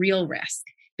is a real risk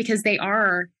because they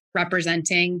are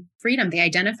representing freedom. They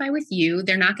identify with you.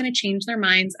 They're not going to change their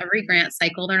minds every grant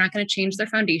cycle. They're not going to change their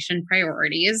foundation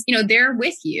priorities. They're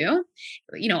with you.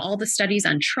 All the studies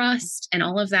on trust and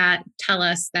all of that tell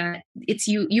us that it's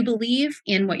you believe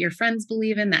in what your friends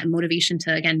believe in, that motivation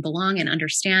to, again, belong and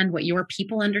understand what your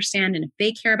people understand. And if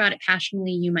they care about it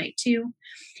passionately, you might too.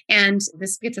 And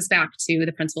this gets us back to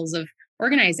the principles of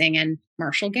organizing and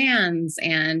Marshall Gans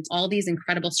and all these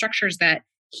incredible structures that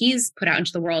he's put out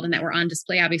into the world and that were on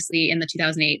display, obviously, in the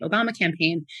 2008 Obama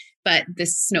campaign. But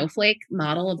this snowflake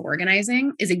model of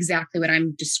organizing is exactly what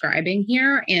I'm describing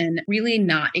here, and really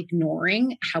not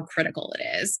ignoring how critical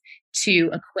it is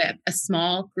to equip a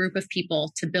small group of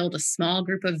people to build a small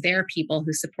group of their people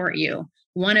who support you,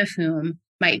 one of whom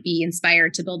might be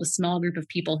inspired to build a small group of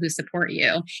people who support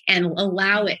you, and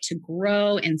allow it to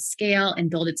grow and scale and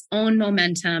build its own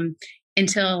momentum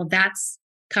until that's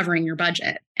covering your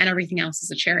budget and everything else is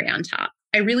a cherry on top.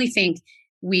 I really think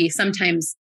we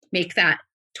sometimes make that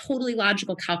totally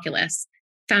logical calculus,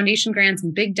 foundation grants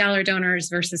and big dollar donors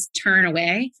versus turn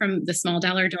away from the small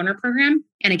dollar donor program.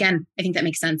 And again, I think that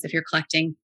makes sense if you're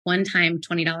collecting one-time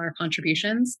 $20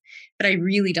 contributions. But I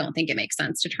really don't think it makes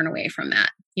sense to turn away from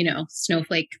that,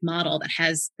 snowflake model that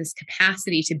has this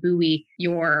capacity to buoy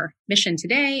your mission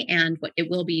today and what it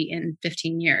will be in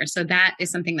 15 years. So that is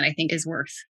something that I think is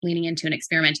worth leaning into and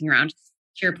experimenting around.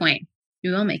 To your point,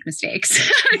 you will make mistakes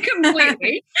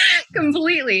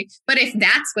completely. But if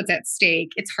that's what's at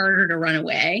stake, it's harder to run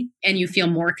away and you feel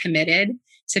more committed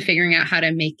to figuring out how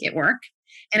to make it work.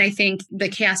 And I think the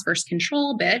chaos versus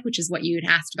control bit, which is what you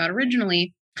had asked about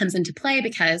originally, comes into play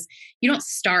because you don't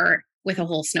start with a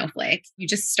whole snowflake. You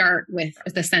just start with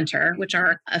the center, which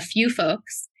are a few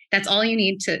folks. That's all you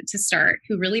need to start,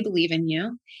 who really believe in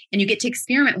you. And you get to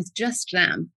experiment with just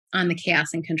them on the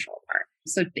chaos and control part.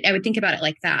 So I would think about it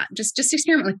like that. Just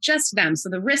experiment with just them. So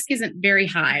the risk isn't very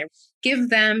high. Give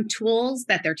them tools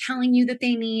that they're telling you that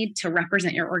they need to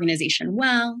represent your organization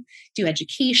well. Do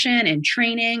education and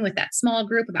training with that small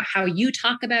group about how you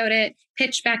talk about it.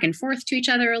 Pitch back and forth to each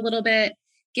other a little bit.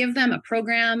 Give them a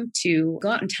program to go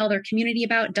out and tell their community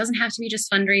about. It doesn't have to be just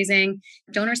fundraising.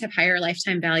 Donors have higher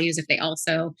lifetime values if they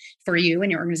also, for you and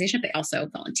your organization, if they also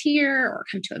volunteer or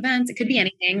come to events. It could be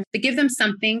anything, but give them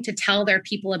something to tell their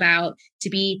people about, to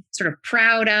be sort of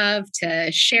proud of, to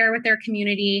share with their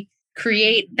community,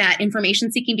 create that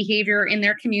information-seeking behavior in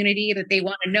their community that they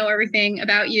want to know everything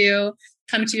about you,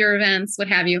 come to your events, what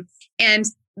have you. And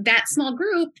that small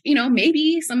group,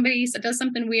 maybe somebody does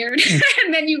something weird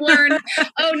and then you learn,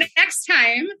 next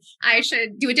time I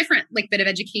should do a different bit of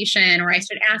education, or I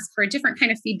should ask for a different kind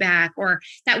of feedback, or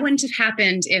that wouldn't have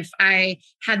happened if I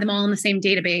had them all in the same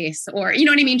database, or, you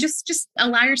know what I mean? Just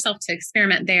allow yourself to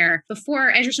experiment there before,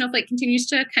 as your snowflake continues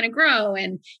to kind of grow,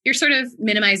 and you're sort of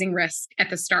minimizing risk at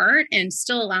the start and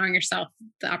still allowing yourself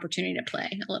the opportunity to play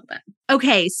a little bit.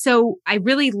 Okay. So I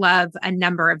really love a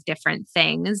number of different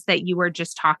things that you were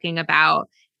just talking about,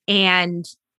 and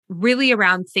really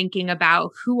around thinking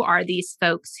about who are these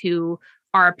folks who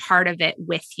are a part of it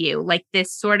with you, like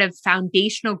this sort of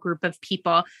foundational group of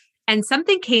people. And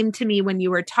something came to me when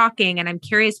you were talking, and I'm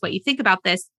curious what you think about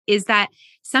this, is that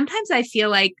sometimes I feel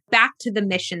like, back to the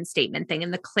mission statement thing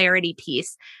and the clarity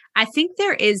piece, I think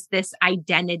there is this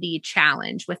identity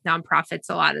challenge with nonprofits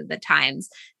a lot of the times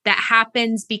that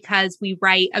happens because we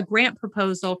write a grant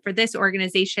proposal for this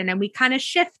organization and we kind of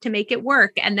shift to make it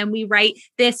work. And then we write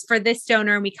this for this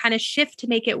donor and we kind of shift to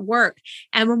make it work.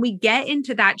 And when we get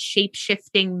into that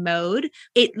shape-shifting mode,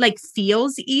 it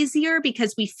feels easier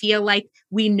because we feel like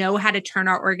we know how to turn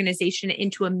our organization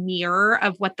into a mirror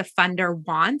of what the funder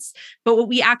wants. But what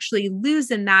we actually lose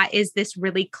in that is this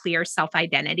really clear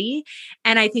self-identity.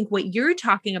 And I think what you're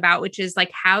talking about, which is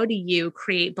how do you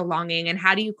create belonging and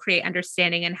how do you create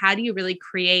understanding and how do you really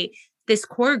create this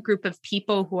core group of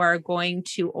people who are going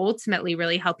to ultimately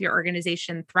really help your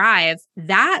organization thrive,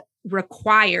 that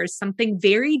requires something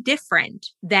very different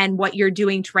than what you're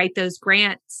doing to write those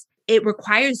grants. It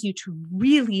requires you to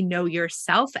really know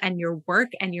yourself and your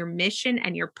work and your mission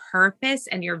and your purpose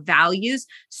and your values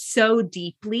so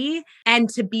deeply, and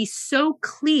to be so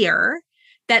clear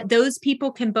that those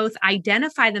people can both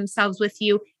identify themselves with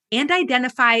you and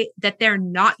identify that they're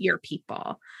not your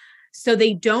people. So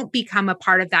they don't become a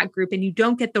part of that group and you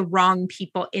don't get the wrong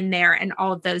people in there and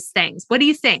all of those things. What do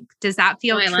you think? Does that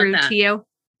feel true to you?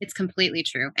 It's completely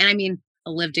true. And I mean,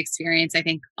 a lived experience, I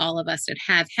think all of us would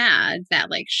have had that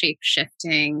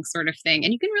shape-shifting sort of thing.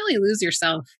 And you can really lose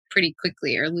yourself pretty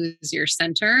quickly or lose your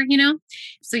center,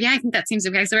 So yeah, I think that seems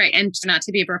exactly right. And not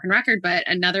to be a broken record, but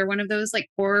another one of those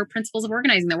core principles of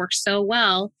organizing that works so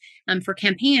well for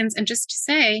campaigns. And just to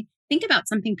say, think about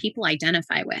something people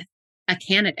identify with, a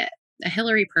candidate, a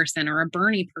Hillary person or a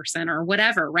Bernie person or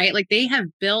whatever, right? They have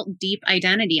built deep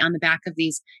identity on the back of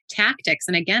these tactics.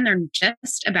 And again,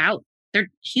 they're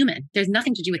human. There's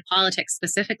nothing to do with politics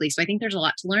specifically. So I think there's a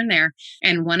lot to learn there.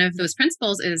 And one of those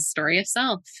principles is story of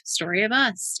self, story of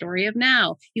us, story of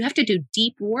now. You have to do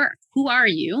deep work. Who are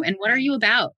you and what are you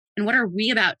about? And what are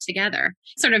we about together?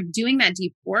 Sort of doing that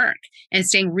deep work and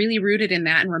staying really rooted in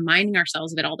that and reminding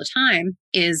ourselves of it all the time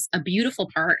is a beautiful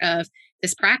part of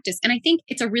this practice. And I think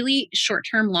it's a really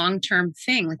short-term, long-term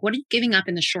thing. What are you giving up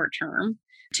in the short term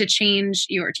to change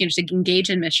your team, to engage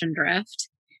in mission drift,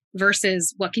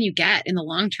 versus what can you get in the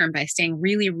long term by staying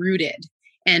really rooted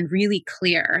and really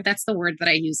clear? That's the word that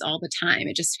I use all the time.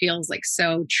 It just feels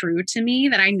so true to me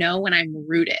that I know when I'm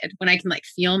rooted, when I can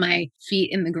feel my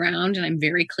feet in the ground and I'm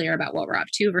very clear about what we're up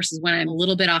to, versus when I'm a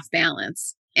little bit off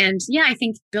balance. And yeah, I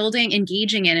think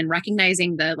engaging in and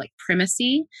recognizing the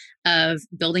primacy of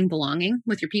building belonging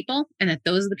with your people, and that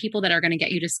those are the people that are going to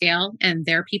get you to scale, and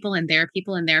their people and their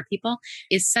people and their people,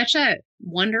 is such a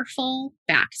wonderful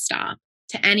backstop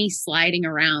to any sliding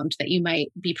around that you might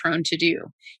be prone to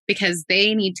do, because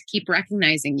they need to keep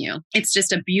recognizing you. It's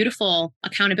just a beautiful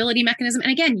accountability mechanism.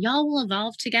 And again, y'all will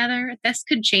evolve together. This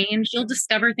could change. You'll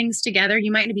discover things together.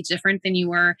 You might be different than you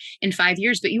were in 5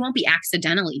 years, but you won't be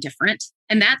accidentally different.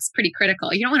 And that's pretty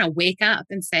critical. You don't want to wake up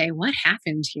and say, what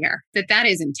happened here? That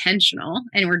is intentional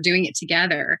and we're doing it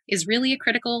together is really a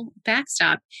critical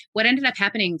backstop. What ended up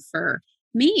happening for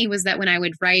me was that when I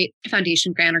would write a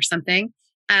foundation grant or something,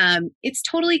 it's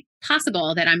totally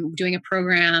possible that I'm doing a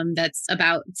program that's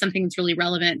about something that's really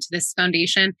relevant to this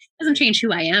foundation. It doesn't change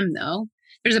who I am, though.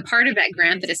 There's a part of that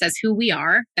grant that it says who we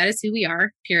are. That is who we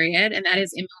are, period. And that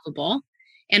is immovable.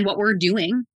 And what we're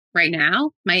doing right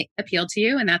now might appeal to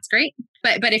you, and that's great.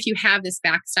 But if you have this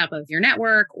backstop of your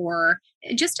network or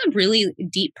just a really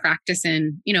deep practice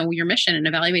in, your mission and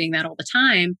evaluating that all the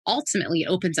time, ultimately it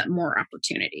opens up more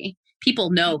opportunity. People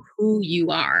know who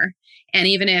you are. And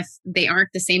even if they aren't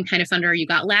the same kind of funder you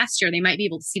got last year, they might be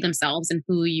able to see themselves in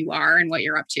who you are and what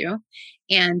you're up to.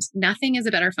 And nothing is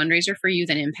a better fundraiser for you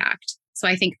than impact. So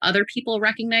I think other people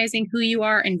recognizing who you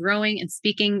are and growing and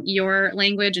speaking your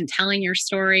language and telling your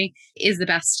story is the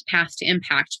best path to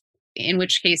impact, in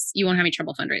which case you won't have any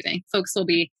trouble fundraising. Folks will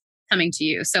be coming to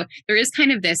you. So there is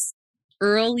kind of this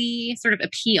early sort of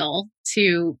appeal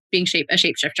to being a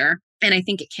shapeshifter. And I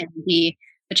think it can be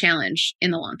a challenge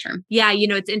in the long term. Yeah.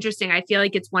 It's interesting. I feel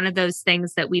like it's one of those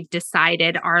things that we've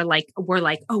decided are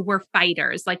we're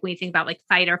fighters. Like when you think about like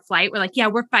fight or flight, we're like, yeah,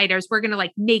 we're fighters. We're going to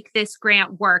like make this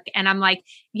grant work. And I'm like,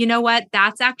 you know what?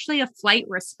 That's actually a flight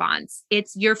response.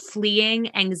 You're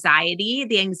fleeing anxiety,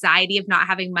 the anxiety of not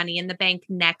having money in the bank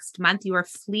next month. You are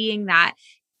fleeing that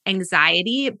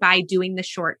anxiety by doing the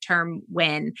short-term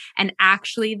win. And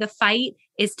actually the fight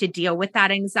is to deal with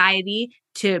that anxiety,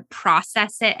 to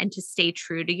process it and to stay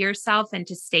true to yourself and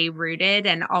to stay rooted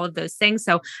and all of those things.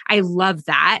 So I love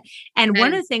that. And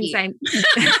one of the things I'm you need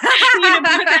to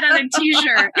put that on a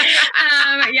t-shirt.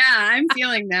 I'm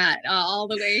feeling that all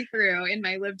the way through in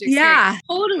my lived experience. Yeah,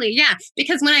 totally. Yeah.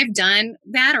 Because when I've done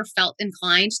that or felt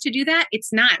inclined to do that,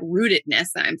 it's not rootedness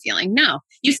that I'm feeling. No,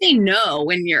 you say no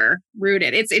when you're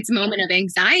rooted. It's a moment of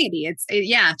anxiety.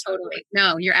 Totally.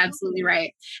 No, you're absolutely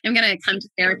right. I'm going to come to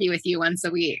therapy with you once a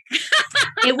week.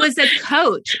 It was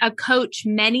a coach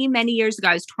many, many years ago.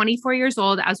 I was 24 years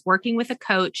old. I was working with a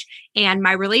coach and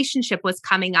my relationship was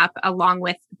coming up along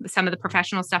with some of the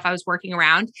professional stuff I was working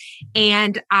around.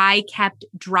 And I kept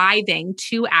driving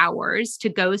 2 hours to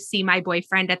go see my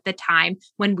boyfriend at the time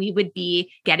when we would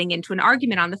be getting into an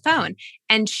argument on the phone.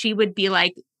 And she would be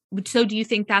like, so do you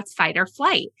think that's fight or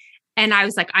flight? And I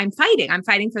was like, I'm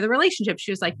fighting for the relationship.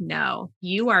 She was like, no,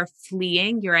 you are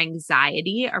fleeing your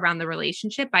anxiety around the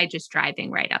relationship by just driving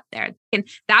right up there. And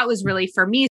that was really for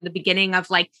me, the beginning of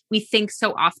like, we think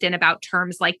so often about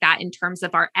terms like that in terms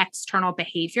of our external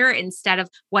behavior instead of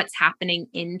what's happening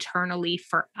internally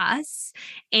for us.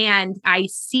 And I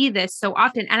see this so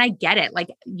often and I get it. Like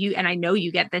you, and I know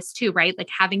you get this too, right? Like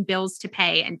having bills to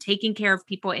pay and taking care of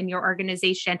people in your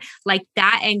organization, like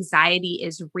that anxiety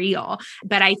is real.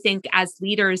 But I think as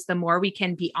leaders, the more we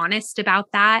can be honest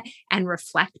about that and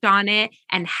reflect on it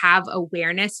and have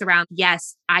awareness around,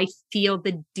 yes, I feel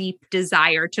the deep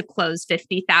desire to close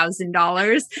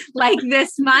 $50,000 like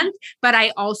this month, but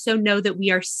I also know that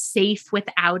we are safe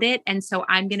without it. And so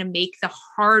I'm going to make the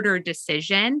harder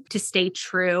decision to stay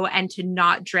true and to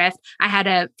not drift. I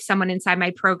had someone inside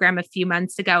my program a few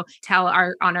months ago tell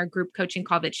on our group coaching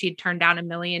call that she had turned down $1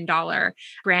 million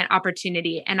grant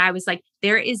opportunity. And I was like,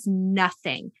 there is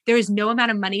no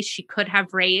amount of money she could have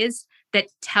raised that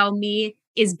tell me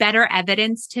is better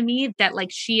evidence to me that like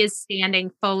she is standing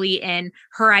fully in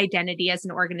her identity as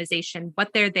an organization, what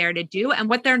they're there to do and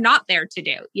what they're not there to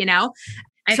do,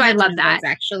 So I love that.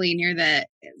 Actually, near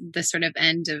the sort of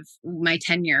end of my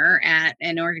tenure at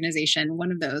an organization,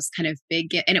 one of those kind of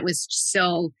big, and it was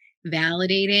so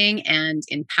validating and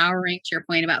empowering to your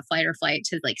point about flight or flight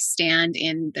to like stand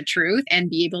in the truth and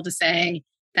be able to say,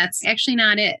 that's actually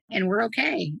not it. And we're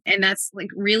okay. And that's like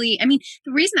really, I mean,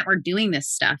 the reason that we're doing this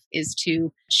stuff is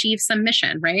to achieve some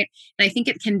mission, right? And I think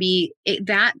it can be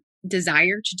that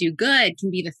desire to do good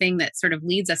can be the thing that sort of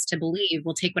leads us to believe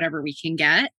we'll take whatever we can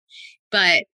get.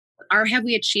 But have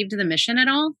we achieved the mission at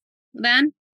all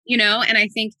then? And I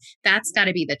think that's got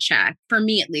to be the check. For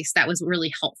me, at least, that was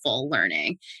really helpful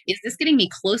learning. Is this getting me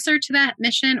closer to that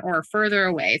mission or further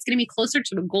away? It's getting me closer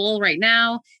to the goal right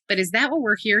now, but is that what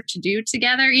we're here to do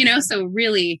together? So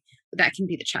really that can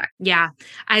be the check. Yeah,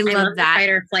 I I love love the that. fight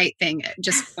or flight thing.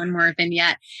 Just one more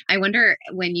vignette. I wonder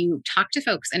when you talk to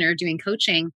folks and are doing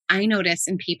coaching, I notice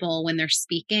in people when they're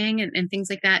speaking and things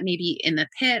like that, maybe in the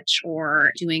pitch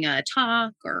or doing a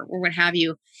talk or what have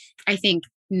you, I think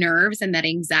nerves and that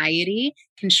anxiety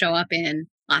can show up in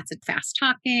lots of fast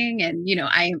talking. And,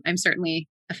 I'm certainly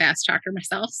a fast talker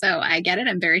myself, so I get it.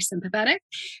 I'm very sympathetic.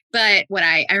 But what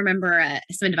I remember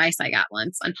some advice I got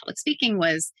once on public speaking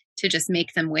was to just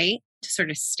make them wait, to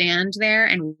sort of stand there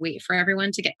and wait for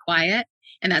everyone to get quiet.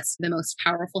 And that's the most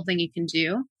powerful thing you can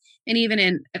do. And even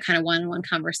in a kind of one-on-one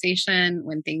conversation,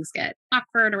 when things get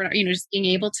awkward or whatever, just being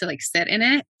able to like sit in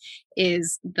it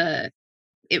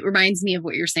it reminds me of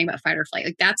what you're saying about fight or flight.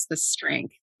 Like that's the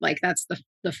strength. Like that's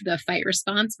the fight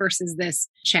response versus this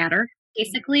chatter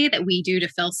basically that we do to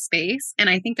fill space. And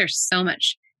I think there's so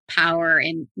much power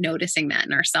in noticing that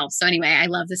in ourselves. So anyway, I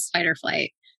love this fight or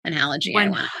flight analogy.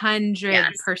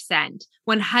 100%.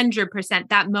 100%.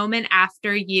 That moment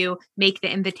after you make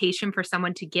the invitation for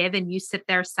someone to give and you sit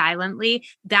there silently,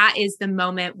 that is the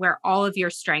moment where all of your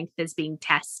strength is being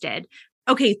tested.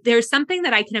 Okay, there's something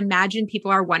that I can imagine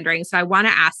people are wondering, so I want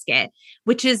to ask it,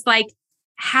 which is like,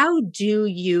 how do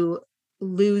you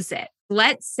lose it?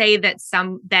 Let's say that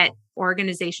that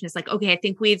organization is like, okay, I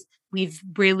think we've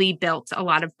really built a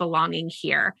lot of belonging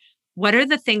here. What are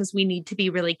the things we need to be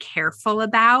really careful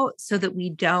about so that we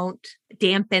don't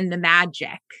dampen the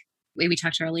magic? We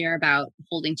talked earlier about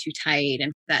holding too tight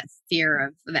and that fear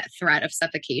of that threat of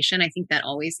suffocation. I think that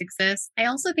always exists. I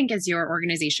also think as your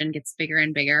organization gets bigger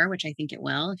and bigger, which I think it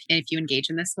will, if you engage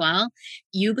in this well,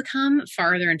 you become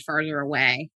farther and farther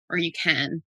away, or you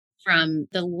can, from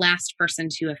the last person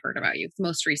to have heard about you, the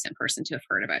most recent person to have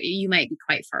heard about you. You might be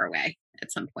quite far away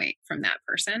at some point from that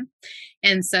person.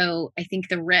 And so I think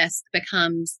the risk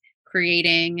becomes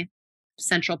creating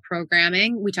central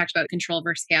programming. We talked about control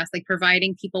versus chaos, like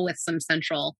providing people with some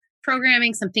central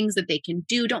programming, some things that they can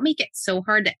do. Don't make it so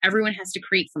hard that everyone has to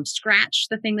create from scratch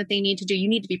the thing that they need to do. You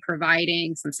need to be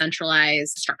providing some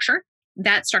centralized structure.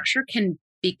 That structure can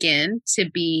begin to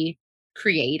be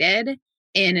created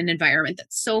in an environment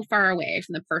that's so far away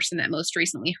from the person that most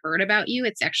recently heard about you,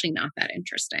 it's actually not that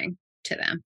interesting to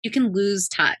them. You can lose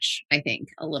touch, I think,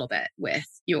 a little bit with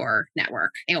your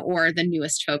network or the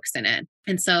newest folks in it.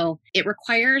 And so it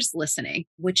requires listening,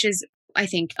 which is, I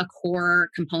think, a core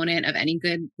component of any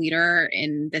good leader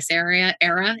in this era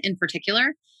in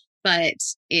particular. But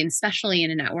especially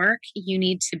in a network, you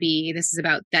need to be, this is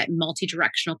about that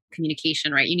multi-directional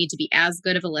communication, right? You need to be as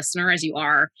good of a listener as you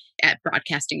are at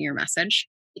broadcasting your message,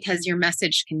 because your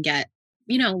message can get,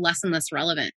 less and less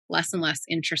relevant, less and less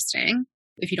interesting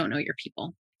if you don't know your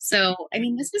people. So,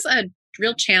 this is a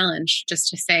real challenge, just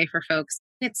to say, for folks.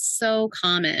 It's so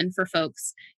common for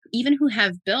folks, even who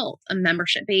have built a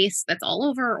membership base that's all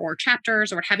over, or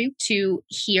chapters or what have you, to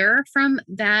hear from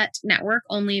that network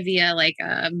only via like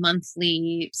a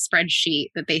monthly spreadsheet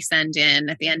that they send in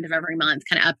at the end of every month,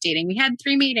 kind of updating. We had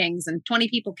 3 meetings and 20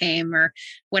 people came or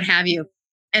what have you.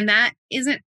 And that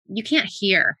isn't, you can't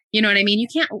hear, you know what I mean? You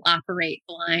can't operate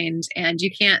blind and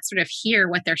you can't sort of hear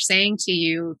what they're saying to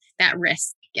you. That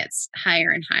risk gets higher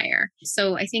and higher.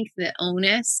 So I think the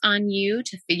onus on you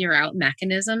to figure out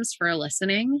mechanisms for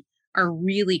listening are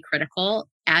really critical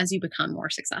as you become more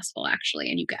successful, actually,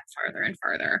 and you get farther and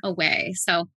farther away.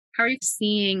 So how are you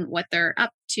seeing what they're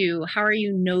up to? How are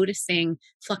you noticing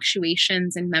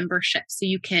fluctuations in membership so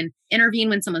you can intervene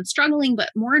when someone's struggling,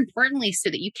 but more importantly, so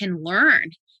that you can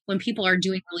learn when people are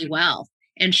doing really well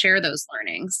and share those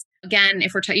learnings? Again,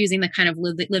 if we're using the kind of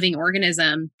living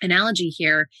organism analogy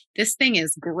here, this thing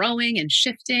is growing and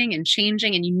shifting and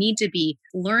changing, and you need to be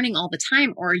learning all the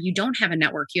time, or you don't have a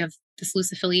network. You have this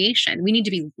loose affiliation. We need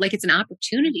to be like, it's an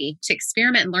opportunity to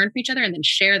experiment and learn from each other and then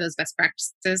share those best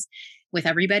practices with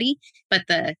everybody. But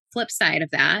the flip side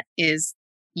of that is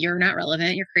you're not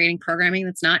relevant. You're creating programming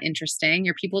that's not interesting.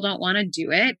 Your people don't want to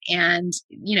do it. And,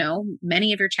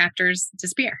 many of your chapters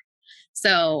disappear.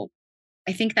 So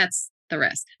I think that's the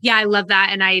risk. Yeah, I love that.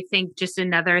 And I think just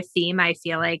another theme I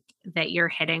feel like that you're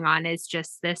hitting on is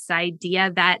just this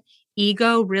idea that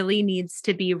ego really needs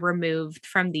to be removed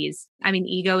from these.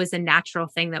 Ego is a natural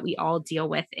thing that we all deal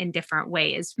with in different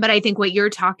ways. But I think what you're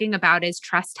talking about is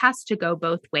trust has to go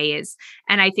both ways.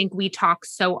 And I think we talk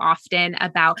so often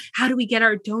about how do we get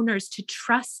our donors to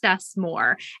trust us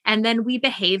more? And then we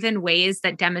behave in ways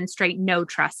that demonstrate no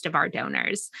trust of our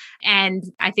donors. And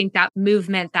I think that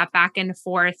movement, that back and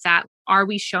forth, that are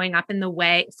we showing up in the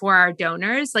way for our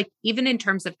donors, like even in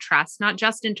terms of trust, not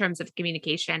just in terms of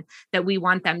communication, that we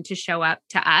want them to show up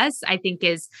to us, I think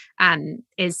is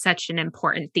such an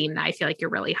important theme that I feel like you're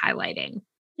really highlighting.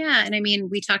 Yeah. And I mean,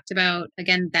 we talked about,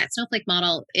 again, that snowflake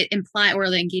model, or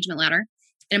the engagement ladder.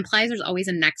 It implies there's always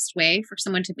a next way for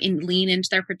someone to lean into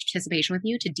their participation with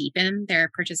you, to deepen their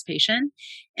participation.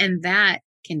 And that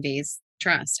conveys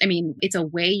trust. I mean, it's a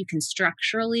way you can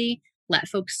structurally let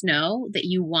folks know that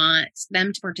you want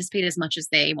them to participate as much as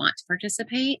they want to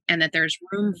participate, and that there's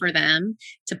room for them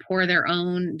to pour their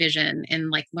own vision and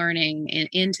like learning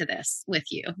into this with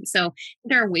you. So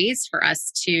there are ways for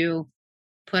us to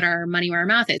put our money where our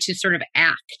mouth is, to sort of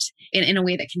act in a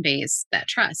way that conveys that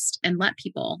trust and let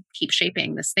people keep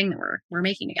shaping this thing that we're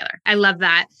making together. I love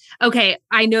that. Okay.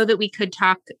 I know that we could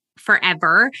talk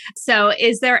forever. So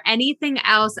is there anything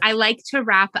else? I like to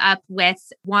wrap up with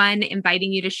one,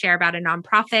 inviting you to share about a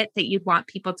nonprofit that you'd want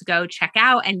people to go check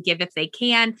out and give if they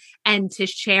can, and to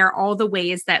share all the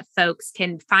ways that folks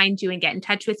can find you and get in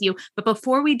touch with you. But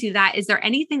before we do that, is there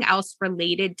anything else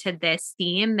related to this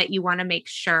theme that you want to make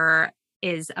sure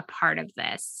is a part of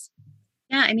this?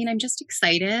 Yeah, I mean, I'm just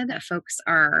excited that folks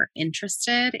are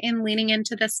interested in leaning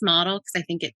into this model, because I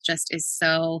think it just is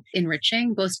so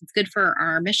enriching. Both it's good for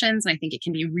our missions, and I think it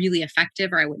can be really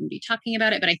effective, or I wouldn't be talking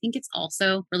about it. But I think it's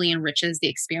also really enriches the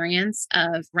experience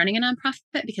of running a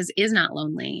nonprofit, because it is not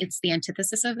lonely. It's the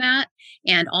antithesis of that.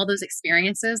 And all those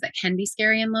experiences that can be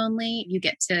scary and lonely, you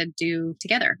get to do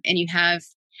together. And you have,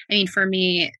 I mean, for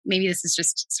me, maybe this is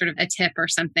just sort of a tip or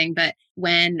something, but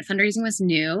when fundraising was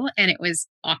new and it was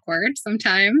awkward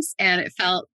sometimes, and it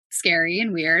felt scary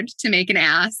and weird to make an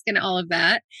ask and all of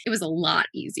that, it was a lot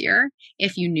easier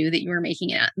if you knew that you were making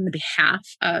it on the behalf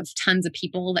of tons of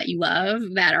people that you love,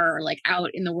 that are like out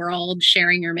in the world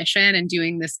sharing your mission and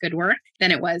doing this good work,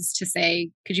 than it was to say,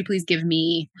 could you please give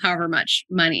me however much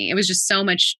money? It was just so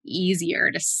much easier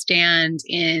to stand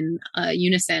in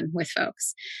unison with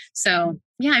folks. So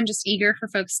yeah, I'm just eager for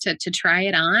folks to try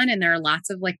it on. And there are lots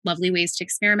of like lovely ways to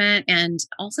experiment, and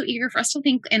also eager for us to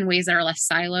think in ways that are less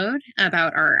siloed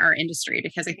about our industry,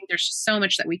 because I think there's just so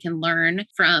much that we can learn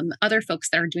from other folks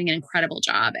that are doing an incredible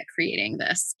job at creating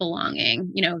this belonging.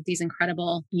 You know, these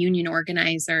incredible union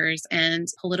organizers and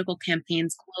political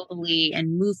campaigns globally,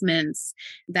 and movements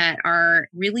that are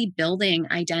really building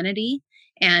identity.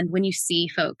 And when you see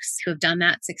folks who have done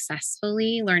that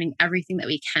successfully, learning everything that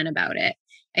we can about it,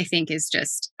 I think is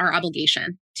just our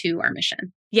obligation to our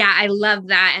mission. Yeah, I love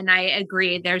that. And I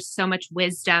agree. There's so much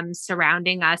wisdom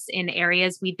surrounding us in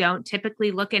areas we don't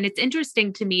typically look. And it's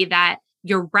interesting to me that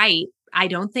you're right. I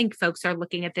don't think folks are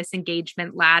looking at this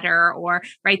engagement ladder, or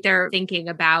they're thinking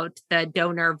about the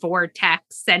donor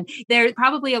vortex. And there's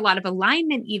probably a lot of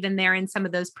alignment even there in some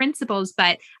of those principles.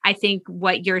 But I think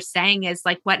what you're saying is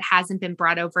like, what hasn't been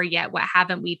brought over yet? What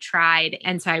haven't we tried?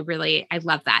 And so I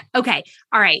love that. Okay.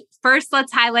 All right. First,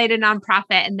 let's highlight a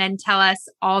nonprofit, and then tell us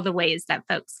all the ways that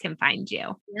folks can find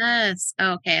you. Yes.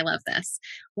 Okay. I love this.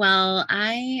 Well,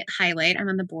 I'm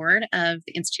on the board of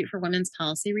the Institute for Women's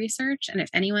Policy Research. And if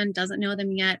anyone doesn't know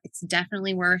them yet, it's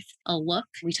definitely worth a look.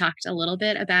 We talked a little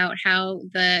bit about how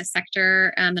the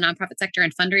sector, the nonprofit sector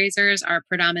and fundraisers are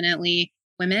predominantly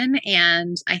women.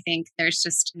 And I think there's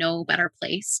just no better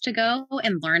place to go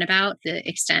and learn about the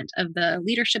extent of the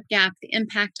leadership gap, the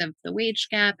impact of the wage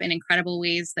gap, and incredible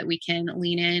ways that we can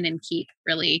lean in and keep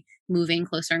really moving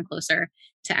closer and closer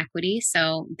to equity.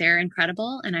 So they're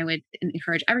incredible, and I would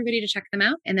encourage everybody to check them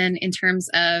out. And then in terms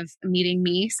of meeting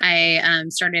me, I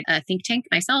started a think tank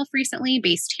myself recently,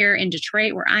 based here in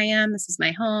Detroit, where I am. This is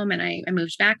my home, and I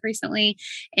moved back recently.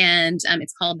 And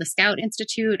it's called the Scout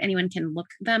Institute. Anyone can look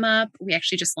them up. We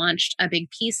actually just launched a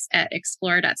big piece at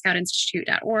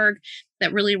explore.scoutinstitute.org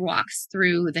that really walks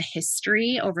through the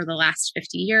history over the last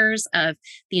 50 years of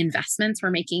the investments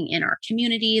we're making in our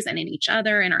communities and in each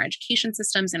other, in our education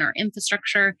systems, in our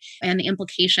infrastructure, and the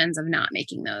implications of not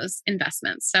making those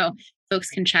investments. So folks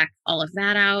can check all of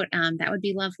that out. That would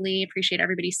be lovely. Appreciate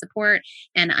everybody's support.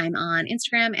 And I'm on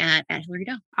Instagram at Hillary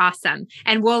Doe. Awesome.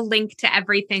 And we'll link to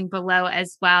everything below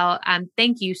as well.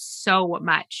 Thank you so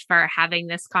much for having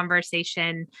this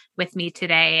conversation with me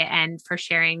today, and for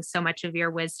sharing so much of your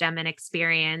wisdom and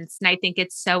experience. And I think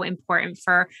it's so important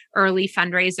for early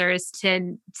fundraisers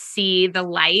to see the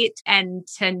light, and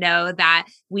to know that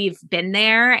we've been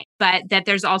there, but that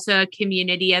there's also a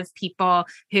community of people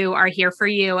who are here for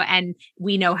you. And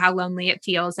we know how lonely it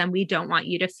feels, and we don't want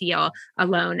you to feel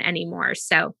alone anymore.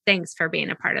 So thanks for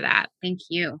being a part of that. Thank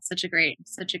you. Such a great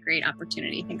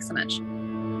opportunity. Thanks so much.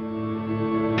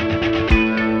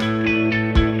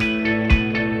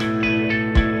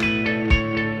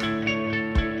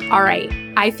 All right.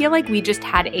 I feel like we just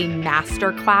had a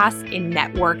masterclass in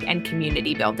network and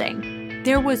community building.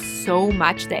 There was so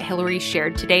much that Hillary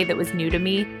shared today that was new to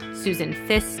me. Susan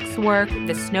Fisk's work,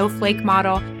 the snowflake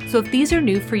model, So if these are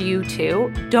new for you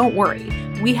too, don't worry.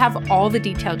 We have all the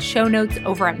detailed show notes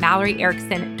over at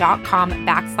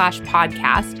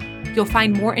MalloryErickson.com/podcast. You'll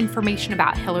find more information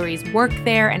about Hillary's work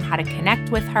there and how to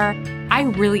connect with her. I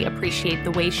really appreciate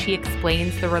the way she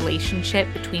explains the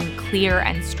relationship between clear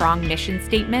and strong mission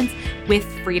statements with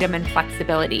freedom and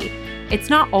flexibility. It's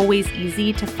not always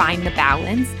easy to find the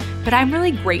balance, but I'm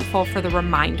really grateful for the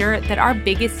reminder that our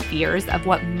biggest fears of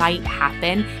what might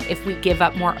happen if we give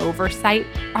up more oversight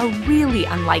are really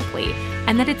unlikely,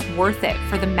 and that it's worth it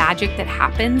for the magic that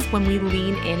happens when we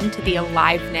lean into the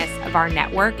aliveness of our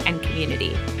network and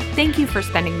community. Thank you for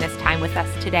spending this time with us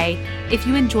today. If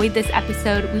you enjoyed this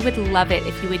episode, we would love it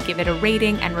if you would give it a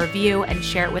rating and review and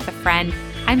share it with a friend.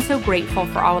 I'm so grateful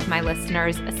for all of my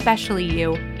listeners, especially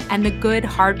you, and the good,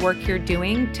 hard work you're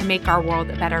doing to make our world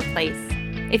a better place.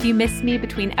 If you miss me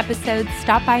between episodes,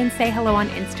 stop by and say hello on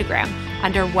Instagram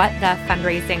under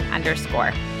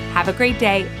 @whatthefundraising_. Have a great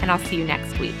day, and I'll see you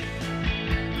next week.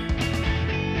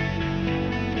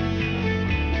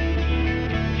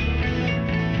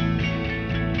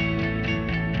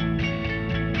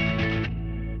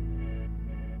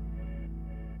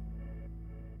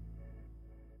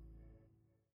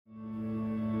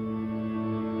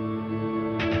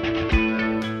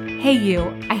 Hey you,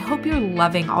 I hope you're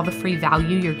loving all the free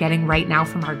value you're getting right now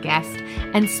from our guest.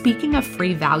 And speaking of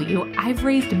free value, I've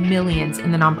raised millions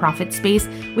in the nonprofit space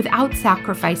without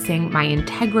sacrificing my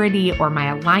integrity or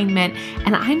my alignment,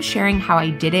 and I'm sharing how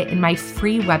I did it in my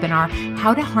free webinar,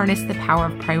 How to Harness the Power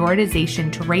of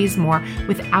Prioritization to Raise More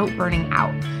Without Burning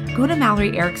Out. Go to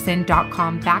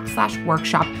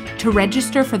MalloryErickson.com/workshop to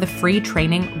register for the free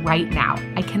training right now.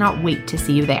 I cannot wait to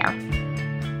see you there.